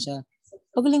 lumingon siya.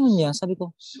 Paglingon niya, sabi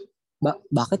ko,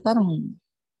 bakit parang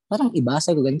iba?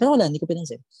 Sabi ko ganun. Pero wala, hindi ko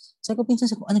pinansin. Sabi ko, pinsan,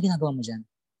 ano ginagawa mo dyan?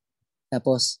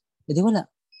 Tapos, edi wala.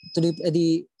 Tuloy,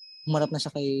 humarap na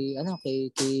siya kay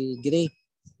Gray.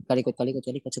 Kalikot.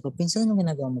 Sabi ko, pinsan, anong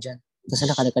ginagawa mo dyan? Tapos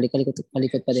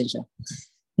kalikot pa din siya.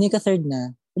 Third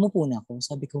na, umupo na ako.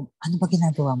 Sabi ko, ano ba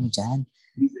ginagawa mo dyan?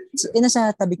 So,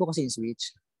 nasa tabi ko kasi yung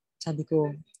switch. Sabi ko,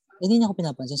 hindi niya ako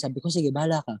pinapansin. Sabi ko, sige,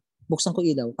 bahala ka. Buksan ko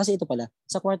ilaw. Kasi ito pala,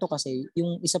 sa kwarto kasi,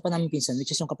 yung isa pa namin pinsan,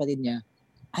 which is yung kapatid niya,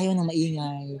 ayaw nang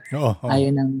maingay.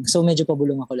 So medyo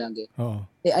pabulong ako lagi.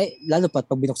 Lalo pag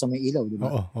binuksan mo yung ilaw, di ba?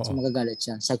 So magagalit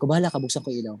siya. Sabi ko, bahala ka, buksan ko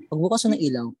ilaw. Pagbukas ko ng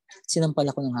ilaw, sinampal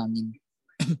ako ng hangin.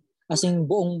 As in,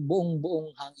 buong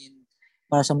hangin.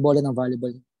 Para sa bola ng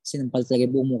volleyball, sinampal talaga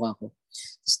buong mukha ko.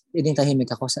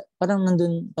 Tahimik ako. Parang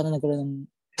nagkaroon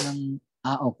ng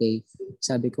parang, okay.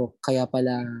 Sabi ko, kaya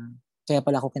pala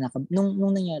ako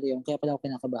nung nangyari yun, kaya pala ako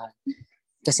kinakabahan.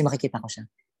 Kasi makikita ko siya.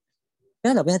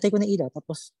 Kaya lang, pinatay ko na ilaw,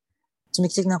 tapos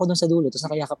sumiksik na ako dun sa dulo, tapos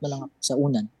nakayakap na lang ako sa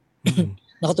unan.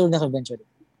 Nakatulog na ako eventually.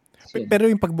 So, pero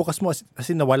yung pagbukas mo, as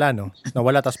in nawala, no?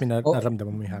 Nawala, tapos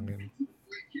naramdaman mo yung hangin.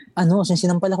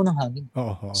 Sinampal ako ng hangin.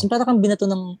 Oo. Para kang binato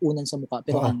ng unan sa mukha,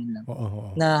 pero hangin lang.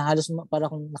 Oo. Na halos para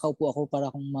kung nakaupo ako, para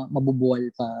akong mabubuwal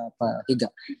pa higa.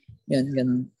 Yan,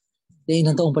 ganun.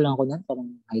 Ilang taon pa lang ako na, parang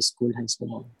high school.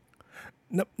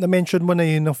 Na-mention mo na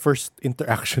yun ng first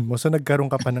interaction mo. So, nagkaroon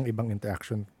ka pa ng ibang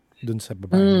interaction dun sa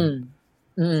babae.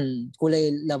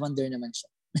 Kulay lavender naman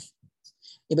siya.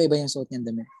 Iba-iba yung suot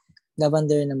niyang damit.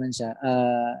 Lavender naman siya.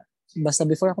 Basta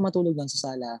before ako matulog doon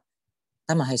sa sala,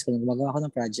 high school, gumagawa ako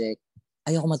ng project.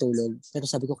 Ayoko matulog. Pero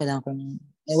sabi ko, kailangan kong,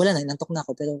 wala na, inantok na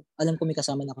ako. Pero alam ko may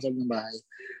kasama na ako sa loob ng bahay.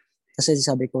 Kasi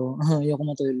sabi ko, ayoko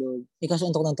matulog. Kaso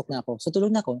antok na ako. So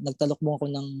tulog na ako. Nagtalokbong ako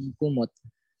ng kumot.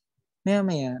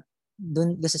 Maya-maya,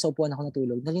 doon kasi sa upuan ako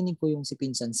natulog, narinig ko yung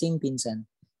same pinsan.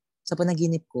 Sa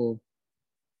panaginip ko,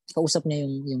 kausap niya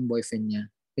yung boyfriend niya,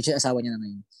 which is asawa niya na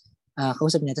ngayon.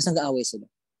 Kausap niya, tapos nag-aaway sila.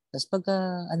 Tapos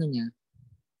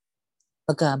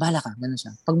bahala ka, gano'n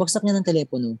siya. Pagbagsak niya ng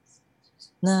telepono,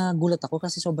 nagulat ako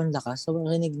kasi sobrang lakas. So,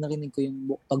 narinig ko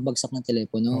yung pagbagsak ng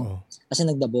telepono. Kasi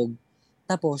nagdabog.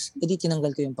 Tapos,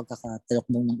 tinanggal ko yung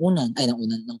pagkakatalokbong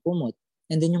ng kumot.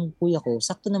 And then yung kuya ko,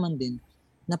 sakto naman din,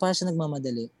 na para siya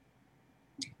nagmamadali.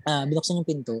 Binuksan yung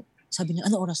pinto. Sabi niya,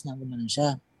 ano oras na? Gumanon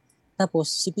siya. Tapos,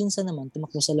 si pinsan naman,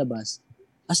 tumakbo sa labas.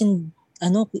 As in,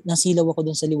 nasilaw ako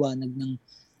dun sa liwanag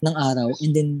ng araw.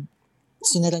 And then,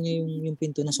 sinara niya yung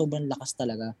pinto na sobrang lakas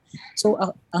talaga. So,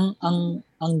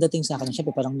 ang dating sa akin,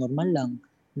 syempre parang normal lang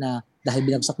na dahil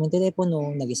binagsak mo yung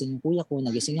telepono, nagising yung kuya ko,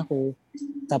 nagising ako,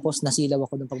 tapos nasilaw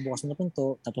ako ng pagbukas ng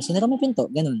pinto, tapos sinara mo yung pinto,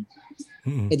 ganun.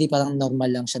 Di parang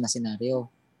normal lang siya na senaryo.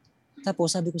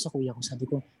 Tapos sabi ko sa kuya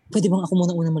ko, pwede bang ako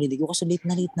muna maliligo? Kasi late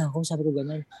na ako, sabi ko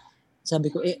ganun. Sabi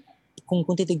ko, kung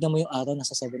titignan mo yung araw,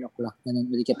 nasa 7 o'clock, ganun,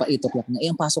 hindi ka pa 8 o'clock na.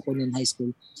 Ang pasok ko noon high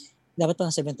school, dapat pa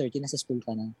na 7:30, nasa school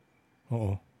ka na.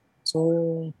 Oo. So,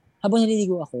 habang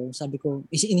naliligo ako, sabi ko,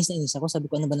 inis ako, sabi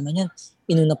ko, ano ba naman yan?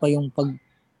 Inuna pa yung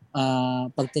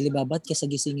pagtilibabat kaysa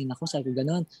gisingin ako, sabi ko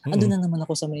gano'n. Andun na naman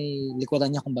ako sa may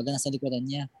likuran niya, kumbaga, nasa likuran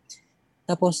niya.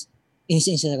 Tapos, inis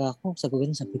ako, sabi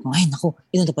ko, ay, naku,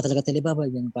 inuna pa talaga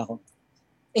tilibabat, gano'n pa ako.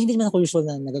 Hindi naman ako usual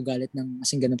na nagagalit ng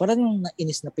asing gano'n. Parang yung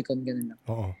nainis na pikon, gano'n lang.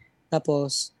 Oo.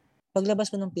 Tapos, paglabas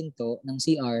ko ng pinto, ng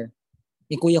CR,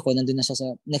 yung kuya ko, nandun na siya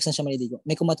next na siya maliligo,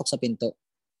 may kumatok sa pinto.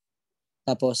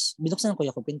 Tapos, binuksan ng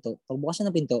kuya ko pinto. Pagbukas na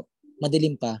ng pinto,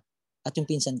 madilim pa, at yung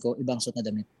pinsan ko, ibang suot na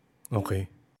damit. Okay.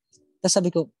 Tapos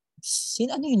sabi ko,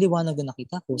 ano yung liwanag na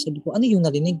nakita ko? Sabi ko, ano yung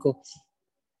narinig ko?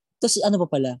 Tapos ano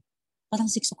pa pala? Parang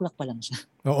 6 o'clock pa lang siya.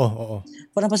 Oo.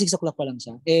 Parang pa 6 o'clock pa lang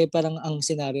siya. Parang ang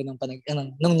senaryo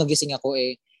nung nagising ako,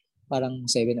 parang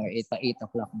 7 or 8 pa, 8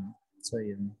 o'clock na. So,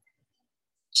 yun.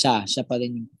 Siya pa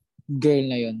rin yung girl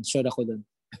na yun. Sure ako dun.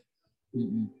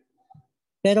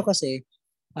 Pero kasi,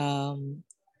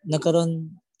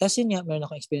 nagkaroon, kasi nga, meron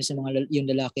akong experience ng yung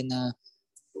lalaki na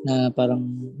parang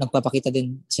nagpapakita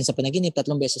din sa panaginip 3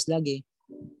 beses lagi.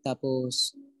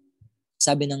 Tapos,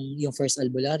 sabi ng yung first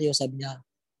albularyo, sabi niya,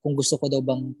 kung gusto ko daw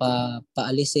bang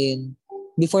paalisin.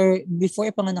 Before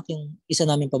ipanganak yung isa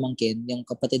namin pamangkin, yung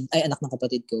anak ng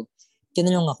kapatid ko,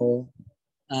 tinanong ako,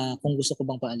 kung gusto ko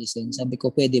bang paalisin. Sabi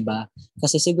ko, pwede ba?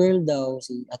 Kasi si girl daw,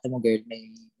 si ate mo girl,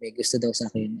 may gusto daw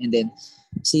sa akin. And then,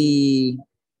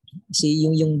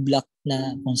 yung black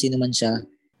na kung sino man siya,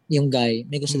 yung guy,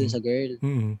 may gusto din sa girl.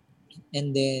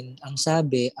 And then, ang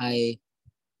sabi ay,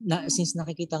 since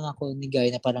nakikita nga ako ni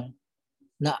guy na parang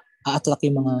na-attract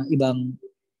yung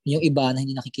iba na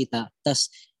hindi nakikita,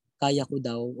 tas kaya ko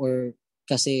daw, or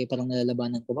kasi parang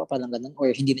nalalabanan ko ba, parang ganun,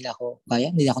 or hindi nila ako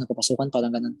kaya, hindi ako napapasukan,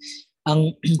 parang ganun.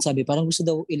 Ang sabi, parang gusto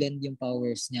daw i-lend yung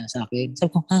powers niya sa akin. Sabi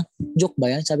ko, joke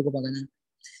ba yan? Sabi ko pa ganun.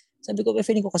 Sabi ko,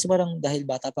 feeling ko kasi parang dahil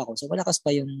bata pa ako, so malakas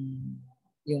pa yung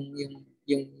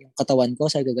katawan ko,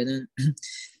 sabi ko ganun.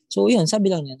 So yun, sabi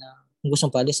lang niya na kung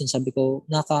gustong paalisin, sabi ko,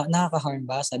 nakaka-harm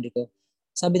ba?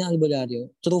 Sabi ng albularyo,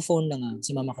 through phone lang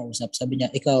si mama kausap. Sabi niya,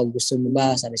 ikaw gusto mo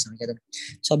ba? Sabi sa akin.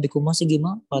 Sabi ko, sige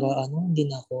para hindi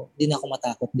na ako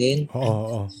matakot din.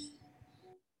 Oo.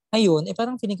 Ayun,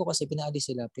 parang feeling ko kasi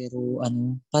pinaalis sila, pero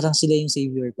parang sila yung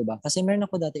savior ko ba? Kasi meron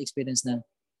ako dati experience na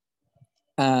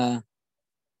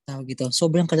tawag ito,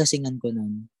 sobrang kalasingan ko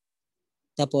nun.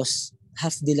 Tapos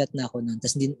half dilat na ako nun.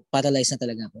 Tapos paralyzed na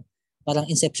talaga ako. Parang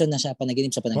inception na siya,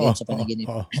 panaginip sa panaginip.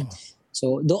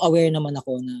 So, though aware naman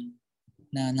ako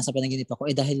na nasa panaginip ako,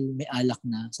 dahil may alak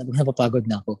na, sabi ko napapagod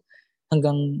na ako.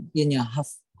 Hanggang, yun nga,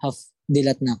 half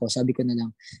dilat na ako, sabi ko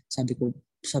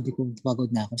pagod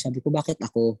na ako. Sabi ko, bakit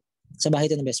ako? Sa bahay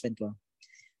ito ng best friend ko.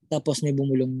 Tapos may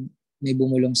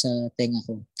bumulong sa tenga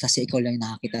ko kasi ikaw lang yung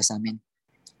nakakita sa amin.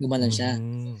 Gumanon siya.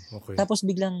 Okay. Tapos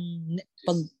biglang,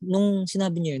 nung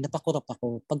sinabi niya yun, napakurap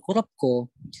ako. Pag kurap ko,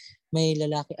 may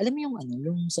lalaki. Alam mo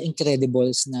yung sa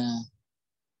Incredibles na,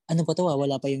 ano pa to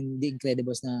wala pa yung The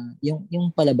Incredibles na,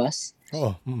 yung palabas.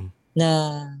 Oo. Na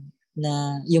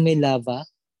yung may lava,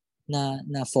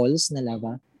 na falls na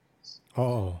lava.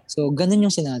 Oo. So, ganun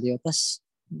yung senaryo. Tapos,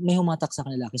 may humatak sa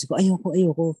akin lalaki. Sabi ko,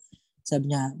 ayoko.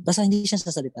 Sabi niya, basta hindi siya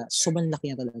sasalita. Sobrang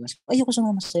laki niya talaga. Sabi ko, ayoko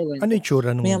sumama sa'yo. Ano yung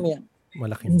tsura nung Maya,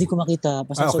 malaki? hindi ko makita.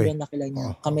 Basta okay. sobrang laki lang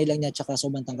niya. Kamay lang niya, tsaka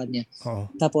sobrang tangkad niya.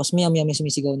 Tapos, maya may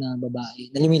sumisigaw na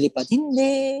babae na lumilipad.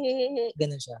 Hindi!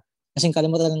 Ganun siya. Kasi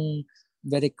kala mo talagang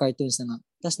very cartoons na nga.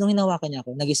 Tapos, nung hinawakan niya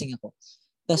ako, nagising ako.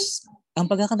 Tapos, ang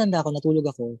pagkakatanda ko, natulog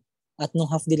ako. At nung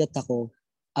half dilat ako,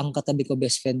 ang katabi ko,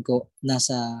 best friend ko,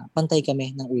 nasa pantay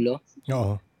kami ng ulo.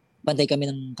 Oo. Pantay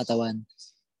kami ng katawan.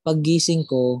 Paggising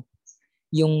ko,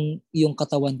 yung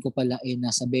katawan ko pala ay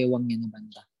nasa bewang niya na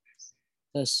banda.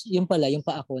 Tapos yung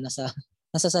paa ko nasa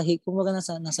sahig, kumbaga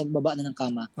nasa baba na ng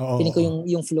kama. Piling ko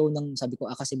yung flow ng, sabi ko,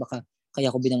 kasi baka kaya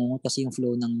ko binangungot kasi yung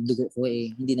flow ng dugo ko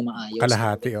hindi na maayos.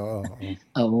 Kalahati, oo.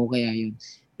 Oo, kaya yun.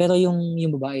 Pero yung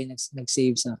babae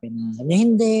nag-save sa akin na sabi niya,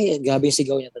 hindi, grabe yung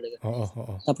sigaw niya talaga.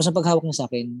 Oo. Tapos ang paghawak niya sa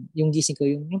akin, yung gising ko,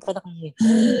 yung parang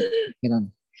gano'n.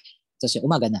 Tapos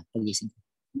umaga na, pag-gising ko.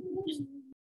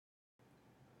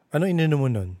 Ano ininom mo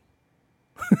nun?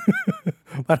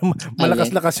 Parang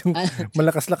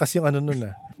malakas-lakas yung ano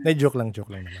nun ah. Joke lang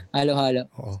naman. Halo-halo.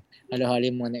 Oo. Halo-halo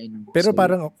mo na inom. Pero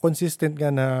parang consistent nga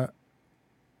na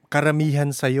karamihan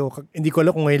sa'yo. Hindi ko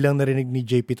alam kung ngayon lang narinig ni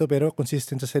JP to, pero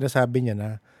consistent sa sinasabi niya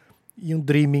na yung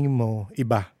dreaming mo,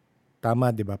 iba.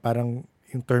 Tama, di ba? Parang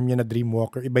yung term niya na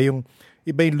dreamwalker. Iba yung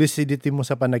lucidity mo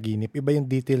sa panaginip. Iba yung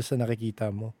details na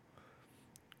nakikita mo.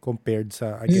 Compared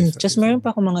sa, I guess. Just meron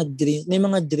pa ako may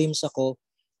mga dreams ako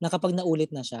na kapag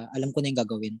naulit na siya, alam ko na yung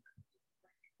gagawin.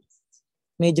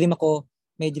 May dream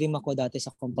ako dati sa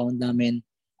compound namin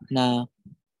na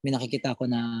may nakikita ako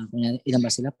na, ilan ba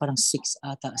sila? Parang 6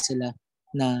 ata sila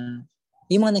na,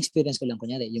 yung mga na-experience ko lang,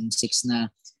 kunyari, yung 6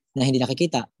 na hindi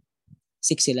nakikita.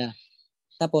 6 sila.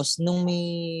 Tapos, nung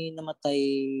may namatay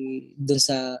dun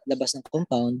sa labas ng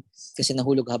compound, kasi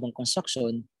nahulog habang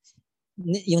construction,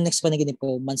 yung next panaginip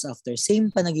ko, months after,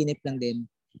 same panaginip lang din,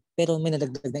 pero may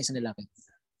nadagdag na isang lalaki.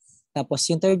 Tapos,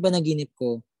 yung third panaginip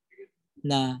ko,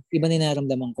 na iba na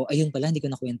nararamdaman ko, ayun pala, hindi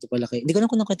ko nakwento pala hindi ko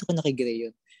nakwento ko na kay Gray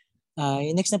yun.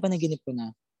 Yung next na panaginip ko na,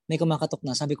 may kumakatok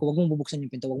na, sabi ko, wag mong bubuksan yung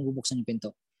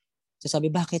pinto. So sabi,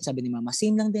 bakit? Sabi ni mama,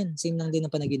 same lang din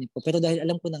ang panaginip ko. Pero dahil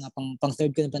alam ko na nga, pang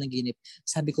third ko ng panaginip,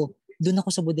 sabi ko, doon ako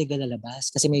sa bodega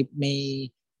lalabas. Kasi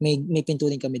may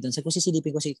pinturin kami doon. Sabi ko,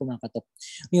 sisilipin ko si kumakatok.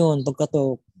 Yun,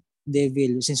 pagkatok,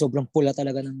 devil, sin sobrang pula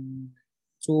talaga ng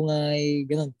sungay,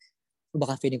 ganun.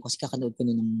 Baka feeling ko kasi kakanood ko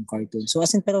nun ng cartoon. So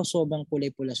as in, pero sobrang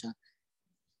kulay-pula siya.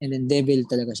 And then devil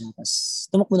talaga siya. Tapos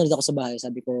tumakbo na rin ako sa bahay.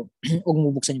 Sabi ko, huwag mo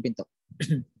bubuksan yung pinto.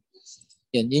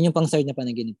 Yun yung pang third na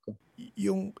panaginip ko.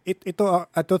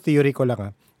 Ito theory ko lang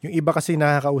ah. Yung iba kasi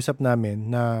nakakausap namin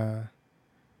na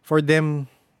for them,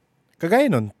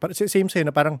 kagaya nun, same sa'yo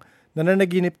na parang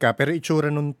nananaginip ka pero itsura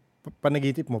nung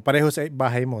panaginip mo, pareho sa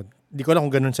bahay mo. Hindi ko alam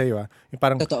kung ganun sa'yo ah. Yung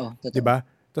parang, Totoo. diba?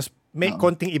 Tapos may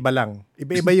konting iba lang.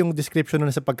 Iba-iba yung description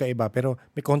nun sa pagkaiba pero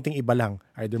may konting iba lang.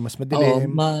 Either mas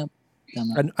madilim. Tama.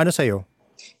 Ano sa'yo?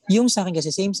 Yung sa akin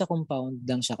kasi, same sa compound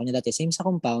lang siya. Kunya dati, same sa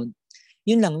compound.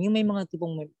 Yun lang, yung may mga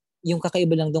tipong, yung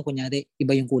kakaiba lang doon, kunyari,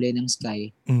 iba yung kulay ng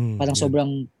sky. Parang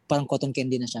sobrang, parang cotton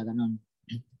candy na siya, ganun.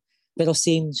 Pero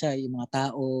same siya, yung mga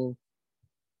tao,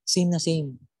 same.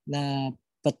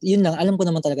 Yun lang, alam ko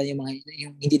naman talaga yung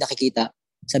hindi nakikita.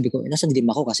 Sabi ko, nasa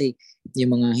dilim ako kasi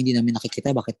yung mga hindi namin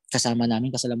nakikita, bakit kasama namin,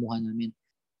 kasalamuhan namin.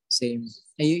 Same.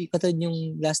 Katulad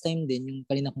yung last time din, yung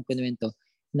kanina kong kinuwento,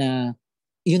 na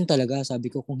yun talaga, sabi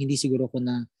ko, kung hindi siguro ko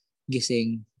na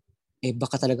gising,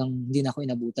 baka talagang hindi na ako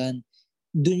inabutan.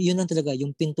 Yun lang talaga,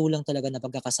 yung pinto lang talaga na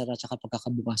pagkakasara at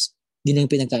pagkakabukas. Yun lang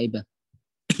yung pinagkaiba.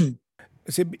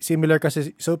 Similar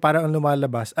kasi, so parang ang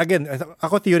lumalabas. Again,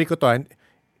 ako theory ko to,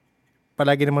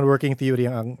 palagi naman working theory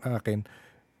ang akin.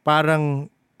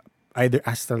 Parang either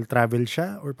astral travel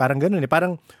siya or parang gano'n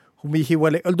parang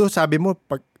humihiwalay. Although sabi mo,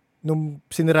 nung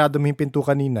sinirado mo yung pinto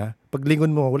kanina, paglingon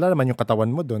mo, wala naman yung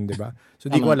katawan mo doon, di ba? So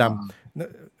di ko alam.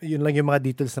 Yun lang yung mga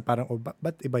details na parang,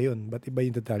 ba't iba yun? Ba't iba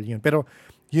yung detalye yun? Pero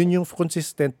yun yung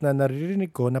consistent na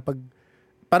naririnig ko na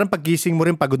parang paggising mo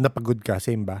rin pagod na pagod ka,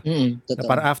 same ba? Na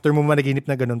parang after mo managinip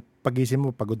na ganun, paggising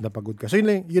mo pagod na pagod ka. So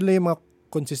yun lang yung mga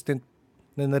consistent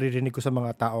na naririnig ko sa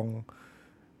mga taong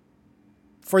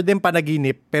for them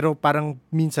panaginip, pero parang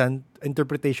minsan,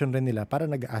 interpretation rin nila, parang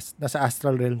nasa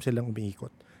astral realm silang umiikot.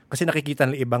 Kasi nakikita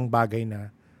nila ibang bagay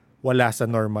na wala sa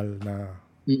normal na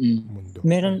mundo.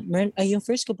 Meron, yung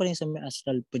first ko pa rin sa may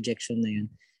astral projection na yun,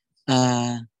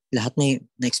 lahat na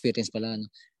experience pala,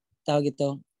 ano. Tawag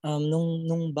ito,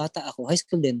 nung bata ako, high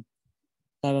school din,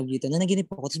 tawag dito, nanaginip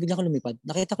ako, tapos bigla ko lumipad.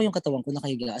 Nakita ko yung katawan ko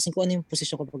nakahiga. As in, kung ano yung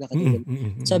posisyon ko pagkakatulog.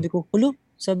 Sabi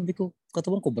ko,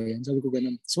 katawan ko ba yan? Sabi ko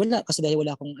ganun. So wala, kasi dahil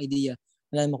wala akong idea,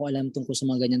 wala naman ako alam tungkol sa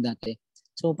mga ganyan dati.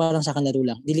 So parang sa akin laro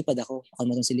lang, dilipad ako, ako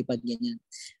matong silipad, ganyan.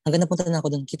 Hanggang napunta na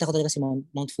ako doon, kita ko talaga si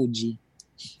Mount Fuji.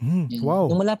 Wow.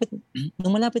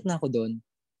 Nung malapit na ako doon,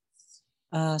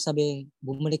 sabi,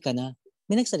 bumalik ka na.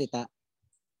 May nagsalita.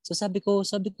 So sabi ko,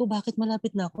 bakit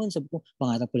malapit na ako? Sabi ko,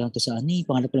 pangarap ko lang to sa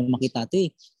pangarap ko lang makita to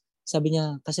eh. Sabi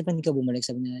niya, kasi pa hindi ka bumalik,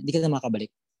 sabi niya, hindi ka na makabalik.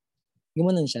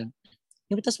 Gumanon siya.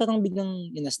 Tapos parang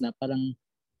biglang inasnap, parang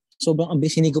sobrang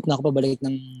sinigop na ako pabalik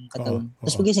ng katawan.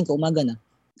 Tapos pagising ko, umaga na.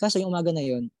 Kaso yung umaga na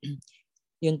yun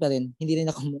pa rin, hindi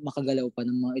rin ako makagalaw pa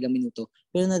ng mga ilang minuto.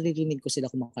 Pero naririnig ko sila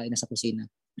kumakain na sa kusina.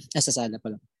 Sa sala pa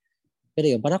lang. Pero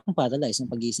yun, parang akong paralyzed ng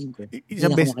pagising ko.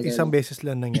 Isang beses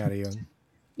lang nangyari yun?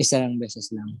 Isang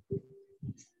beses lang.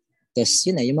 Tapos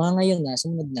yun na, yung mga ngayon na,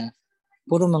 sumunod na,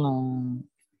 puro mga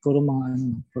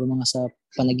sa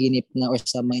panaginip na or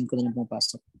sa mind ko na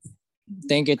pumapasok.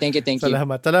 Thank you.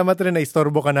 Salamat rin na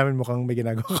istorbo ka namin, mukhang may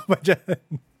ginagawa ka pa dyan.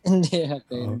 Hindi,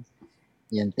 okay.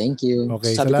 Yan, thank you.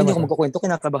 Okay, sabi salamat. ko hindi ako magkukwento,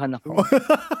 kinakabahan ako.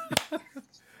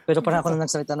 Pero parang ako na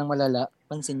nagsalita ng malala,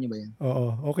 pansin niyo ba yan?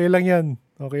 Oo, okay lang yan.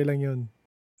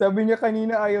 Sabi niya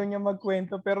kanina ayaw niya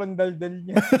magkwento pero ang daldal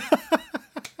niya.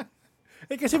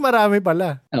 Kasi marami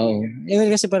pala. Oo.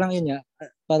 Kasi parang yun nga,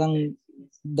 parang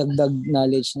dagdag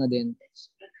knowledge na din.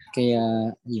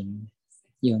 Kaya yun.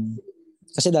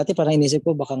 Kasi dati parang inisip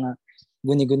ko baka nga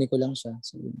guni-guni ko lang siya.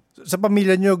 So, sa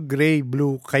pamilya nyo, gray,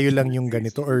 blue, kayo lang yung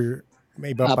ganito or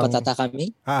may iba pang... Patata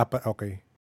kami? Okay.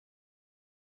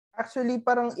 Actually,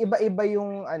 parang iba-iba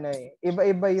yung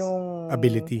iba-iba yung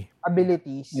abilities.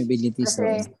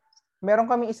 Kasi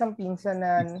meron kami isang pinsan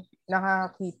na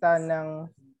nakakita ng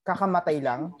kakamatay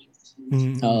lang.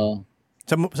 Oo.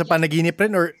 Sa panaginip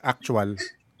rin or actual?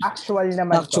 Actual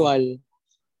naman.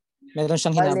 Meron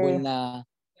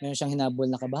siyang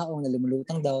hinabol na kabaong na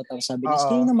lumulutang daw. Tapos sabi niya,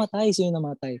 sino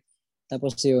namatay?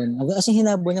 Tapos yun. As in,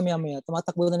 hinabol niya maya-maya.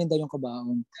 Tumatakbo na rin daw yung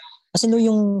kabaong. As in,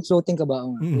 yung floating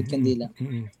kabaong with kandila.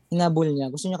 Hinabol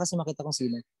niya. Gusto niya kasi makita kung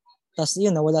sino. Tapos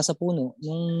yun, nawala sa puno.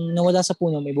 Nung nawala sa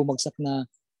puno, may bumagsak na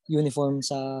uniform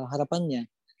sa harapan niya.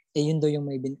 Yun daw yung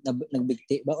may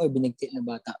nagbigti ba o binigti na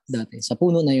bata dati. Sa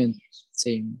puno na yun.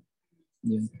 Same.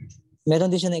 Yun.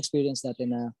 Meron din siya na experience dati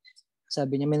na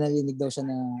sabi niya, may narinig daw siya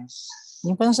na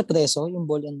yung parang sa preso, yung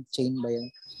ball and chain ba yan?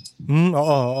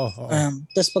 Oo.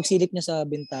 Tapos pagsilip niya sa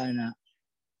bintana,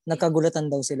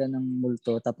 nagkagulatan daw sila ng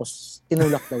multo, tapos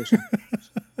tinulak daw siya.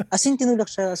 As in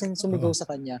sumigaw sa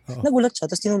kanya. Nagulat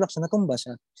siya, tapos tinulak siya, natumba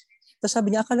siya. Tapos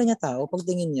sabi niya, akala niya tao,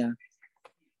 pagtingin niya,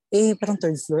 parang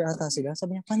third floor ata sila.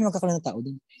 Sabi niya, paano magkakala ng tao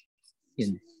din?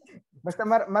 Yun. Basta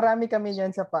marami kami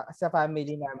diyan sa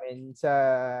family namin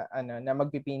na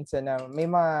magpipinsa na may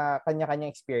mga kanya-kanyang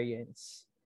experience.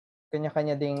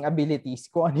 Kanya-kanya ding abilities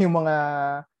kung ano yung mga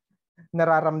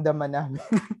nararamdaman namin.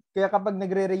 Kaya kapag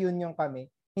nagre-reunion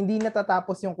kami, hindi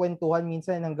natatapos yung kwentuhan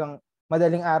minsan hanggang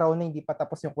madaling araw na hindi pa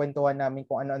tapos yung kwentuhan namin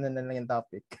kung ano-ano na lang yung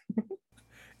topic.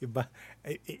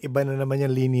 Iba na naman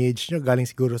yung lineage nyo. Galing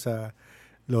siguro sa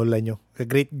lola nyo. Sa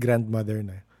great-grandmother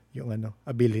na yung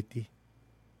ability.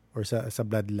 Or sa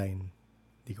bloodline.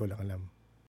 Hindi ko lang alam.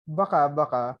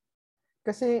 Baka.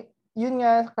 Kasi yun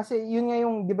nga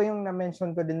yung, di ba yung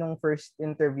na-mention ko din nung first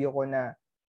interview ko na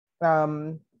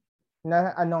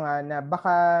na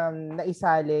baka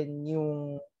naisalin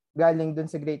yung galing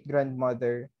dun sa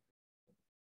great-grandmother.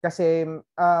 Kasi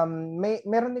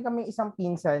meron din kami isang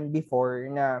pinsan before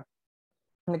na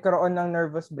nagkaroon ng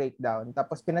nervous breakdown.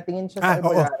 Tapos pinatingin siya sa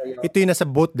albularyo. Ito yung nasa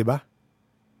boat, di ba?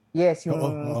 Yes, yung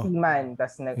seaman.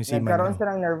 Tapos nagkaroon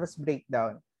siya ng nervous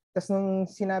breakdown. Tapos nung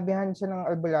sinabihan siya ng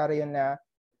albularyo na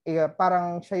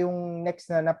parang siya yung next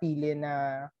na napili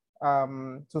na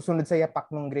susunod sa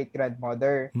yapak ng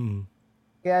great-grandmother.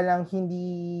 Kaya lang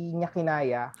hindi niya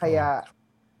kinaya. Kaya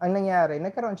ang nangyari,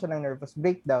 nagkaroon siya ng nervous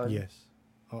breakdown. Yes.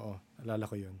 Oo, alala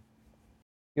ko yun.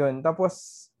 Yun.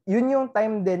 Tapos, yun yung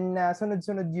time din na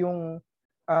sunod-sunod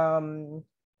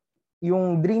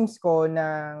yung dreams ko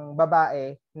ng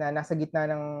babae na nasa gitna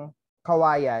ng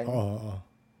kawayan.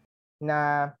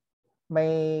 Na may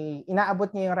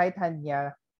inaabot niya yung right hand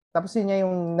niya. Tapos yun niya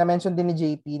yung na-mention din ni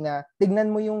JP na tignan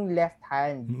mo yung left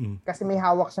hand kasi may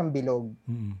hawak siyang bilog.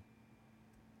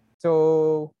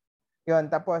 So, Yun,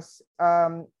 tapos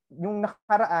yung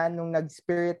nakaraan nung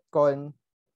nag-spirit con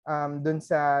dun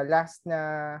sa last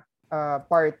na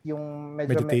part yung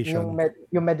medyo Meditation.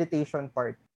 yung meditation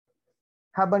part.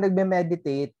 Habang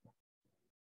nagme-meditate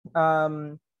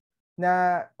na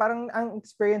parang ang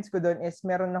experience ko doon is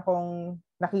meron akong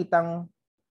nakitang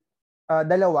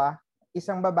dalawa,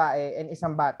 isang babae and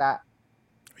isang bata.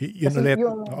 Yun Kasi ulit.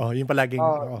 yung Yung palaging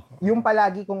yung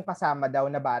palagi kong kasama daw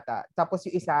na bata. Tapos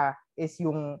yung isa is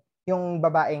yung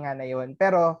babae nga na yun.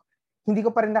 Pero hindi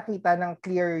ko pa rin nakita ng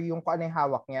clear yung kung ano yung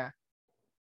hawak niya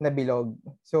na bilog.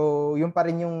 So, yun pa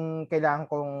rin yung kailangan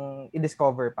kong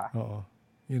i-discover pa. Oo.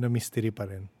 Yun ang mystery pa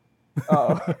rin.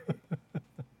 Oo.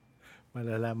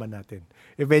 Malalaman natin.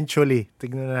 Eventually,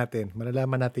 tignan natin.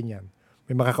 Malalaman natin yan.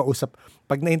 May makakausap.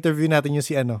 Pag na-interview natin yung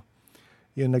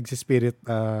yung nagsispirit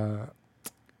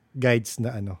guides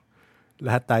na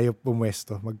lahat tayo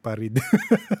pumwesto, magparid.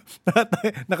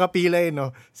 Nakapila no?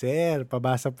 Sir,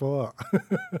 pabasa po.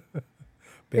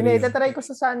 Tatry ko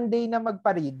sa Sunday na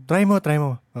magparid. Try mo.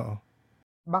 Oo.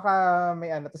 Baka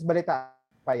may tapos balita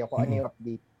kayo kung ano yung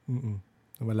update.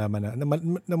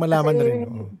 Namalaman na rin.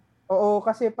 Oo,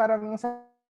 kasi parang sa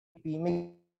JP,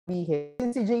 may bihin.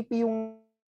 Si JP yung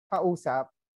kausap,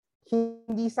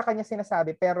 hindi sa kanya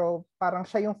sinasabi, pero parang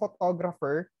siya yung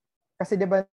photographer. Kasi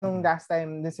diba nung last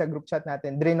time dun sa group chat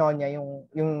natin, drino niya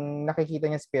yung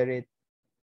nakikita niya spirit.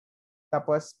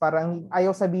 Tapos parang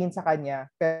ayaw sabihin sa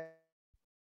kanya, pero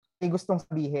may gustong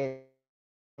sabihin.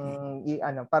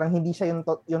 Parang hindi siya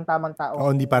yung tamang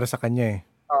tao. Hindi para sa kanya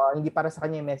hindi para sa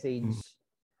kanya yung message.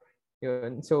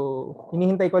 Yun. So,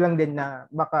 hinihintay ko lang din na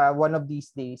baka one of these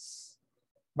days,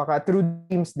 baka through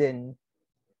dreams din.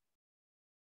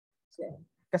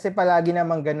 Kasi palagi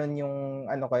naman ganun yung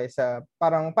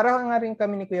parang nga rin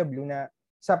kami ni Kuya Blue na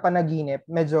sa panaginip,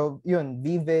 medyo yun,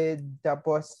 vivid,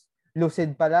 tapos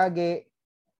lucid palagi.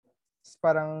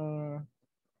 Parang,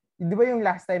 di ba yung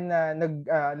last time na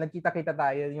nagkita-kita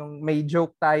tayo, yung may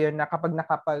joke tayo na kapag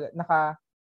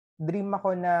naka-dream ako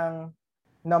ng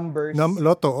numbers.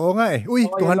 Lotto, oo nga eh. Uy,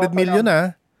 200 million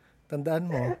Tandaan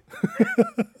mo.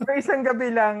 Pero isang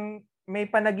gabi lang, may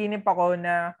panaginip ako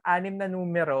na 6 na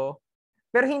numero.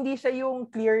 Pero hindi siya yung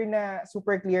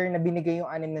super clear na binigay yung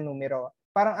 6 na numero.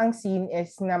 Parang ang scene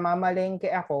is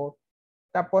namamalengke ako,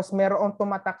 tapos merong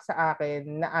tumatak sa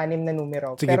akin na 6 na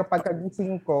numero. Sige. Pero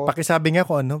pagkagising ko... Pakisabi nga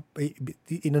kung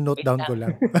ino-note down ko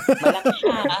lang. Malaki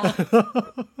siya.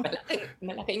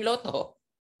 Malaking loto.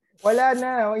 Wala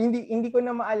na. Hindi ko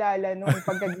na maalala nung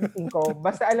pagkagising ko.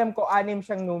 Basta alam ko 6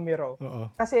 siyang numero.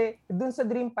 Kasi dun sa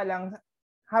dream pa lang,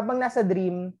 habang nasa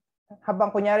dream,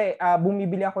 habang kunyari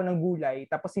bumibili ako ng gulay,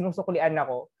 tapos sinusuklian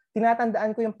ako,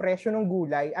 tinatandaan ko yung presyo ng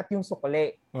gulay at yung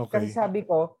sukli. Okay. Kasi sabi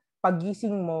ko,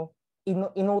 paggising mo,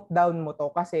 i-note down mo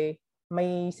to kasi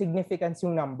may significance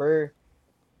yung number.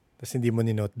 Tapos hindi mo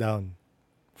ni-note down.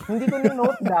 Hindi ko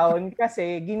ni-note down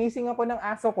kasi ginising ako ng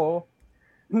aso ko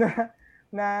na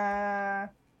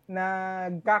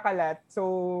nagkakalat.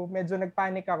 So, medyo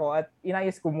nagpanic ako at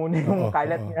inayos ko muna yung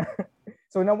kalat niya.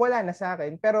 So, nawala na sa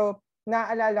akin. Pero,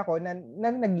 naalala ko na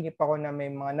naginip ako na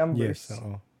may mga numbers. Yes,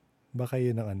 oo. Baka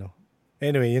yun ang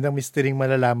Anyway, yun ang mystery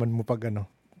malalaman mo pag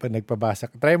nagpabasa.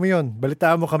 Try mo yun.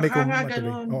 Balitaan mo kami kung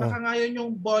matuloy. Baka nga yun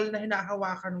yung ball na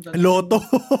hinahawakan. Loto!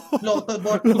 Loto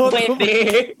ball.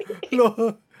 Pwede.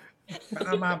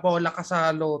 Baka mabola ka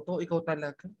sa loto. Ikaw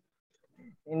talaga.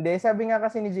 Hindi. Sabi nga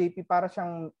kasi ni JP, para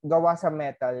siyang gawa sa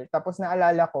metal. Tapos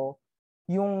naalala ko,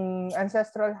 yung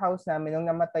ancestral house namin, nung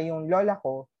namatay yung lola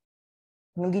ko,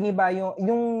 nung giniba yung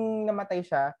namatay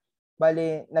siya,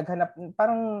 bali, naghanap,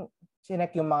 parang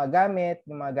sinek yung mga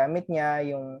gamit niya,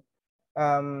 yung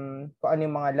kung ano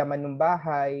yung mga laman ng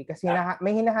bahay. Kasi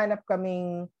may hinahanap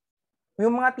kaming,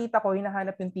 yung mga tita ko,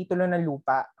 hinahanap yung titulo ng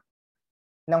lupa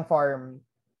ng farm.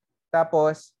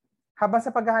 Tapos, habang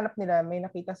sa paghahanap nila, may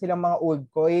nakita silang mga old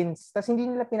coins. Tapos hindi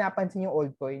nila pinapansin yung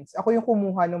old coins. Ako yung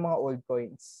kumuha ng mga old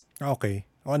coins. Okay.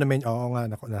 Oo nga,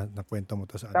 nakwento mo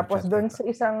to sa Tapos doon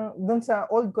sa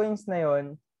old coins na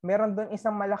yon, meron doon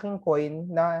isang malaking coin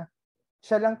na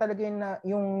siya lang talaga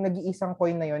yung nag-iisang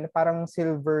coin na yon, parang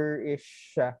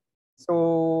silver-ish siya.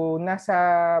 So, nasa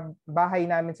bahay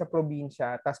namin sa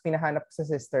probinsya, tapos pinahanap ko sa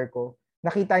sister ko.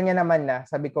 Nakita niya naman na,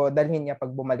 sabi ko, dalhin niya pag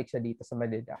bumalik siya dito sa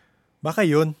Manila. Baka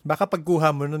yun. Baka pagkuha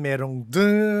mo nun, merong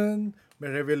may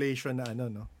revelation na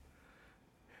no?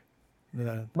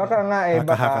 Baka nga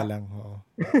baka lang. Oo.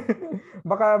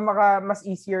 baka mas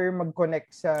easier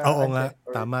mag-connect sa Oo nga.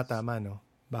 Tama, no?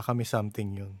 Baka may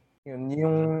something yun. Yun,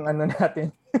 yung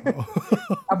natin.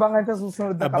 Abangan sa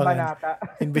susunod na kabanata.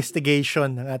 Ang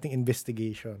ating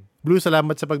investigation. Blue,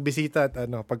 salamat sa pagbisita at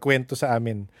pagkwento sa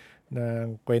amin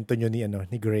ng kwento nyo ni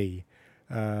Gray.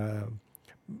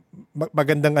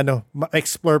 magandang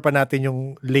ma-explore pa natin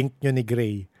yung link nyo ni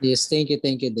Gray. Yes, thank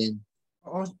you din.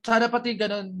 O, sana pati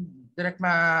ganun, direct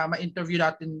ma-interview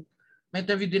natin,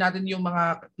 ma-interview din natin yung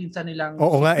mga pinsan nilang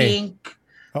Oo nga Pink,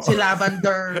 si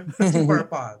Lavender, si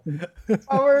Purple.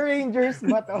 Power Rangers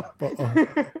ba to? Oo.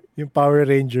 Yung Power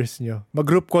Rangers nyo.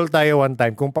 Mag-group call tayo one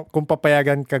time kung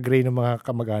papayagan ka, Gray, ng mga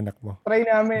kamag-anak mo. Try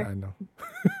namin.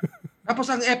 Tapos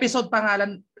ang episode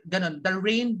pangalan, ganun, The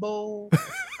Rainbow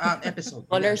episode.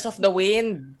 Colors of the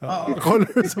Wind.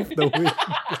 Colors of the Wind.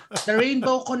 The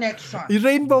Rainbow Connection. Yung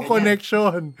Rainbow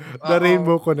Connection. The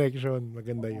Rainbow Connection.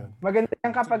 Maganda yun. Maganda yan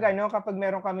kapag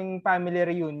meron kaming family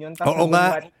reunion. Oo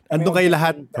nga. Andun kayo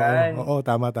lahat. Oo,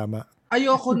 tama.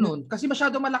 Ayoko nun. Kasi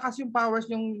masyado malakas yung powers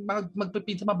yung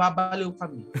magpipinsa, mababaliw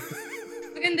kami.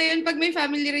 Maganda yun pag may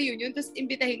family reunion, tapos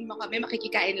imbitahin mo kami,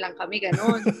 makikikain lang kami,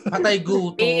 ganon. Patay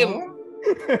gutom.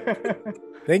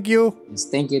 Thank you. Yes,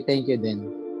 thank you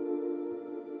din.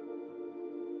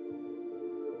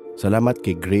 Salamat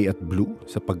kay Gray at Blue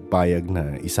sa pagpayag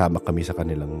na isama kami sa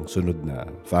kanilang sunod na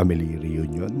family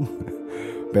reunion.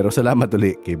 Pero salamat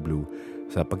ulit kay Blue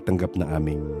sa pagtanggap na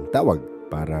aming tawag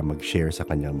para mag-share sa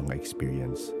kanyang mga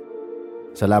experience.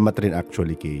 Salamat rin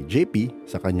actually kay JP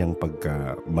sa kanyang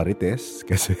pagka-marites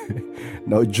kasi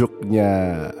no-joke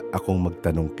niya akong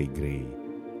magtanong kay Gray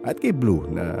at kay Blue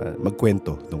na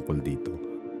magkwento tungkol dito.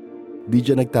 Di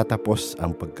dyan nagtatapos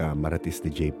ang pagka-marites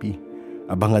ni JP.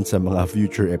 Abangan sa mga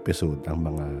future episode ang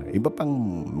mga iba pang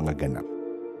mga ganap.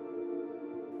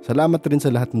 Salamat rin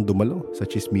sa lahat ng dumalo sa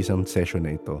chismisang session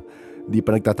na ito. Di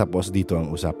pa nagtatapos dito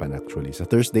ang usapan actually. Sa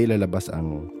Thursday lalabas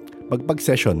ang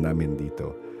pagpag-session namin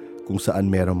dito kung saan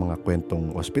merong mga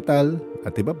kwentong ospital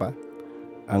at iba pa.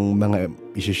 Ang mga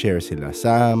isi-share sila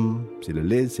Sam, sila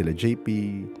Liz, sila JP,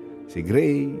 si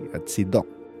Gray at si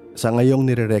Doc. Sa ngayong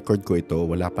nire-record ko ito,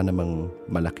 wala pa namang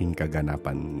malaking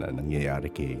kaganapan na nangyayari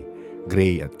kay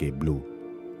Gray at kay Blue.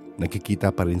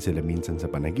 Nakikita pa rin sila minsan sa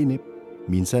panaginip.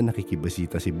 Minsan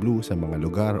nakikibisita si Blue sa mga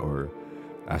lugar or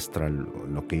astral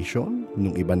location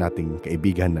nung iba nating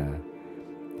kaibigan na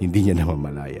hindi niya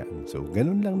namamalayan. So,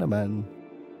 ganun lang naman.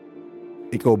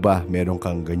 Ikaw ba, meron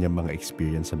kang ganyan mga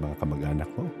experience sa mga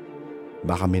kamag-anak mo?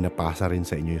 Baka may napasa rin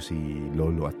sa inyo si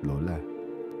Lolo at Lola.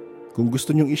 Kung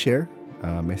gusto nyong i-share,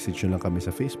 message nyo lang kami sa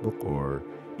Facebook or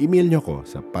email nyo ko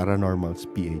sa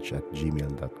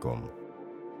paranormalsph@gmail.com.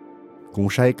 Kung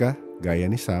shy ka, gaya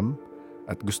ni Sam,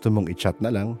 at gusto mong i-chat na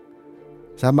lang,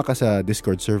 sama ka sa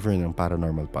Discord server ng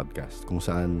Paranormal Podcast kung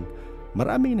saan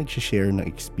maraming nag-share ng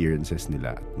experiences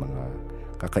nila at mga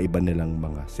kakaiba nilang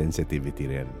mga sensitivity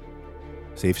rin.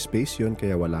 Safe space yun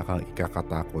kaya wala kang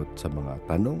ikakatakot sa mga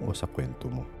tanong o sa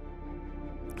kwento mo.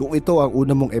 Kung ito ang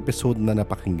una mong episode na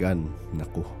napakinggan,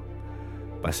 naku,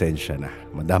 pasensya na.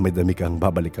 Madami-dami kang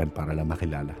babalikan para lang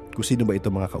makilala kung sino ba ito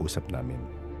mga kausap namin.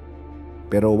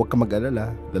 Pero huwag ka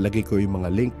mag-alala, lalagay ko yung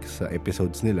mga link sa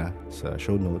episodes nila sa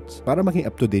show notes para maging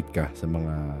up-to-date ka sa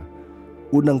mga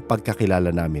unang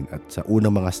pagkakilala namin at sa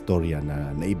unang mga storya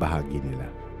na naibahagi nila.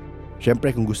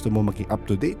 Siyempre, kung gusto mo maging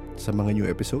up-to-date sa mga new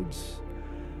episodes,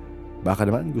 baka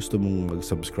naman gusto mong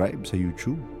mag-subscribe sa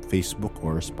YouTube, Facebook,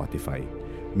 or Spotify.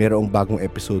 Merong bagong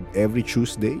episode every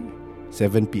Tuesday,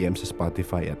 7 p.m. sa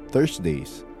Spotify at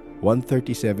Thursdays,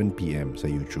 1:37 p.m. sa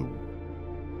YouTube.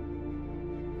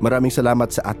 Maraming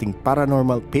salamat sa ating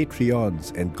paranormal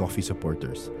Patreons and coffee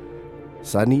supporters.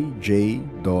 Sunny, Jay,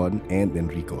 Don, and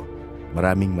Enrico.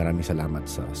 Maraming salamat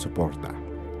sa suporta.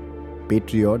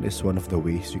 Patreon is one of the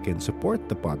ways you can support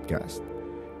the podcast.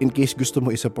 In case gusto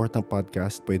mo i-support ang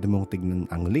podcast, pwede mong tignan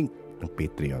ang link ng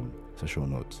Patreon sa show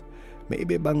notes. May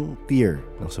iba-ibang tier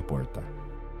ng suporta.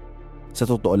 Sa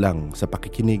totoo lang, sa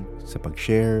pakikinig, sa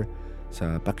pag-share,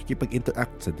 sa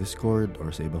pakikipag-interact sa Discord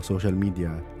or sa ibang social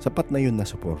media, sapat na yun na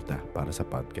suporta para sa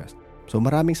podcast. So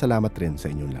maraming salamat rin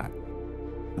sa inyong lahat.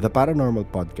 The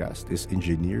Paranormal Podcast is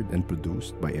engineered and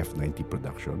produced by F90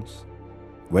 Productions.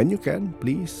 When you can,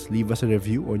 please leave us a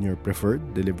review on your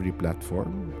preferred delivery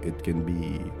platform. It can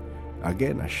be,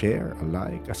 again, a share, a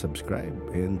like, a subscribe,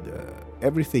 and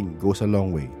everything goes a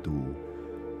long way to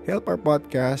help our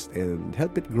podcast and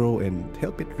help it grow and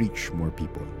help it reach more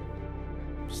people.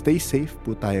 Stay safe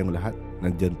po tayong lahat.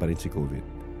 Nandiyan pa rin si COVID.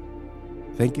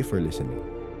 Thank you for listening.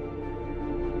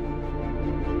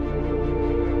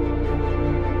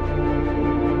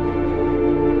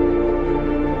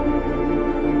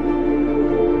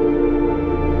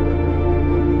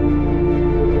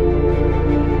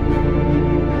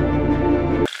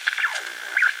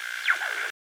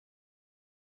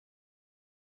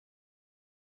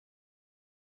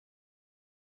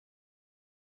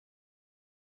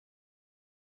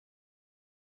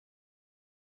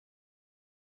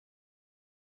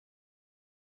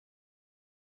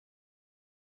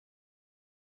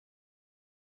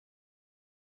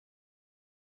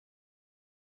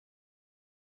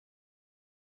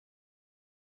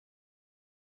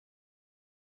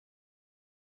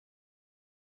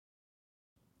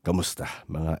 Kamusta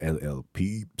mga LL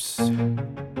peeps?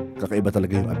 Kakaiba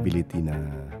talaga yung ability na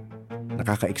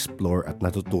nakaka-explore at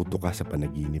natututo ka sa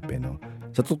panaginip no?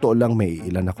 Sa totoo lang may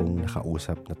ilan akong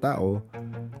nakausap na tao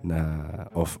na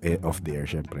off the air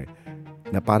syempre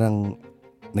na parang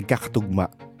nagkakatugma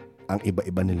ang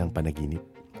iba-iba nilang panaginip.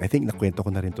 I think nakwento ko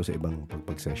na rin to sa ibang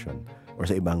pag-session or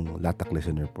sa ibang Latak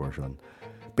listener portion.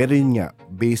 Pero yun nga,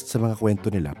 based sa mga kwento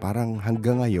nila, parang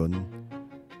hanggang ngayon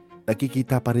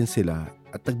nakikita pa rin sila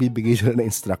at nagbibigay sila ng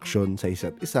instruction sa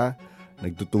isa't isa,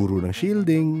 nagtuturo ng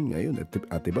shielding, ayun,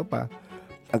 at iba pa.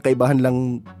 Ang kaibahan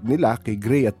lang nila kay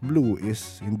Gray at Blue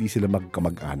is hindi sila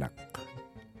magkamag-anak.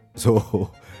 So,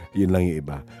 yun lang yung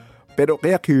iba. Pero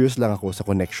kaya curious lang ako sa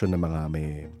connection ng mga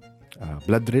may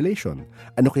blood relation.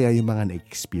 Ano kaya yung mga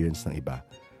na-experience ng iba?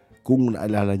 Kung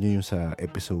naalala nyo yung sa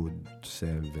episode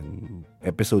 70,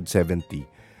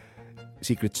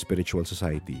 Secret Spiritual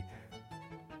Society,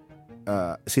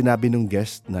 sinabi nung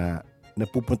guest na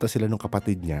napupunta sila nung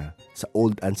kapatid niya sa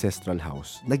old ancestral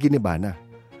house na giniba na.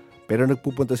 Pero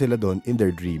nagpupunta sila doon in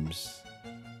their dreams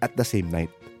at the same night.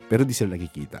 Pero di sila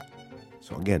nakikita.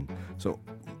 So again,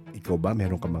 ikaw ba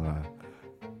meron ka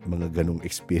mga ganong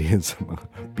experience sa mga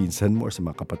pinsan mo or sa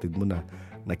mga kapatid mo na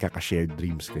nagkaka-shared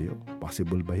dreams kayo?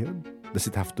 Possible ba yun? Does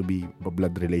it have to be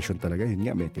blood relation talaga? Yun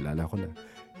nga, may kilala ko na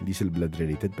hindi sila blood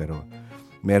related pero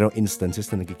merong instances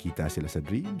na nagkikita sila sa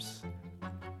dreams.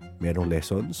 Merong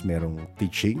lessons, merong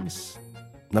teachings.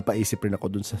 Napaisip rin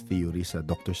ako dun sa theory sa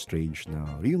Doctor Strange na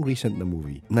yung recent na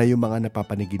movie na yung mga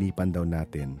napapanaginipan daw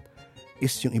natin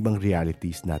is yung ibang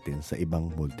realities natin sa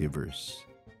ibang multiverse.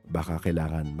 Baka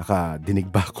kailangan makadinig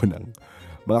ba ako ng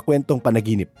mga kwentong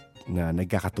panaginip na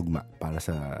nagkakatugma para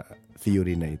sa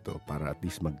theory na ito para at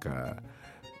least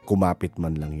kumapit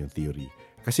man lang yung theory.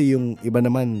 Kasi yung iba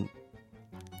naman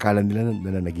kala nila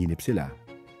na nanaginip sila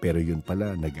pero yun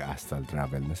pala nag-astral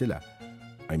travel na sila.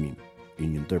 I mean,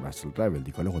 yun yung term, astral travel.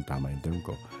 Di ko alam kung tama yung term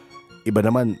ko. Iba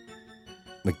naman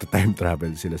nagta-time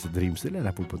travel sila sa dreams nila,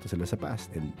 napupunta sila sa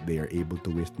past and they are able to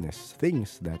witness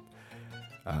things that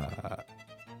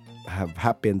have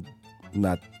happened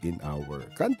not in our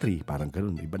country. Parang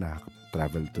ganun. Iba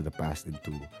na-travel to the past and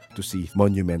to see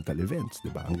monumental events.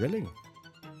 Diba? Ang galing.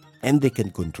 And they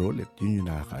can control it. Yun yung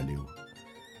nakakaaliw.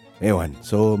 Ewan.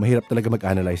 So, mahirap talaga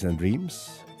mag-analyze ng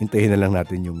dreams. Hintayin na lang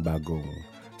natin yung bagong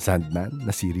Sandman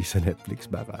na series sa Netflix.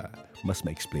 Baka mas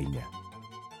ma-explain niya.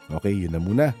 Okay, yun na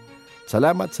muna.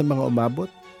 Salamat sa mga umabot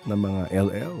na mga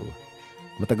LL.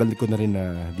 Matagal ko na rin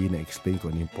na di na-explain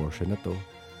ko ano yung portion na to.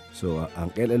 So,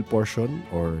 ang LL portion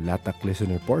or Latak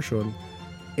listener portion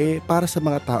para sa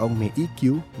mga taong may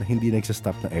EQ na hindi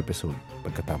nagsastop ng episode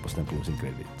pagkatapos ng closing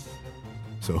credits.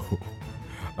 So,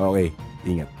 okay,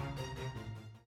 ingat.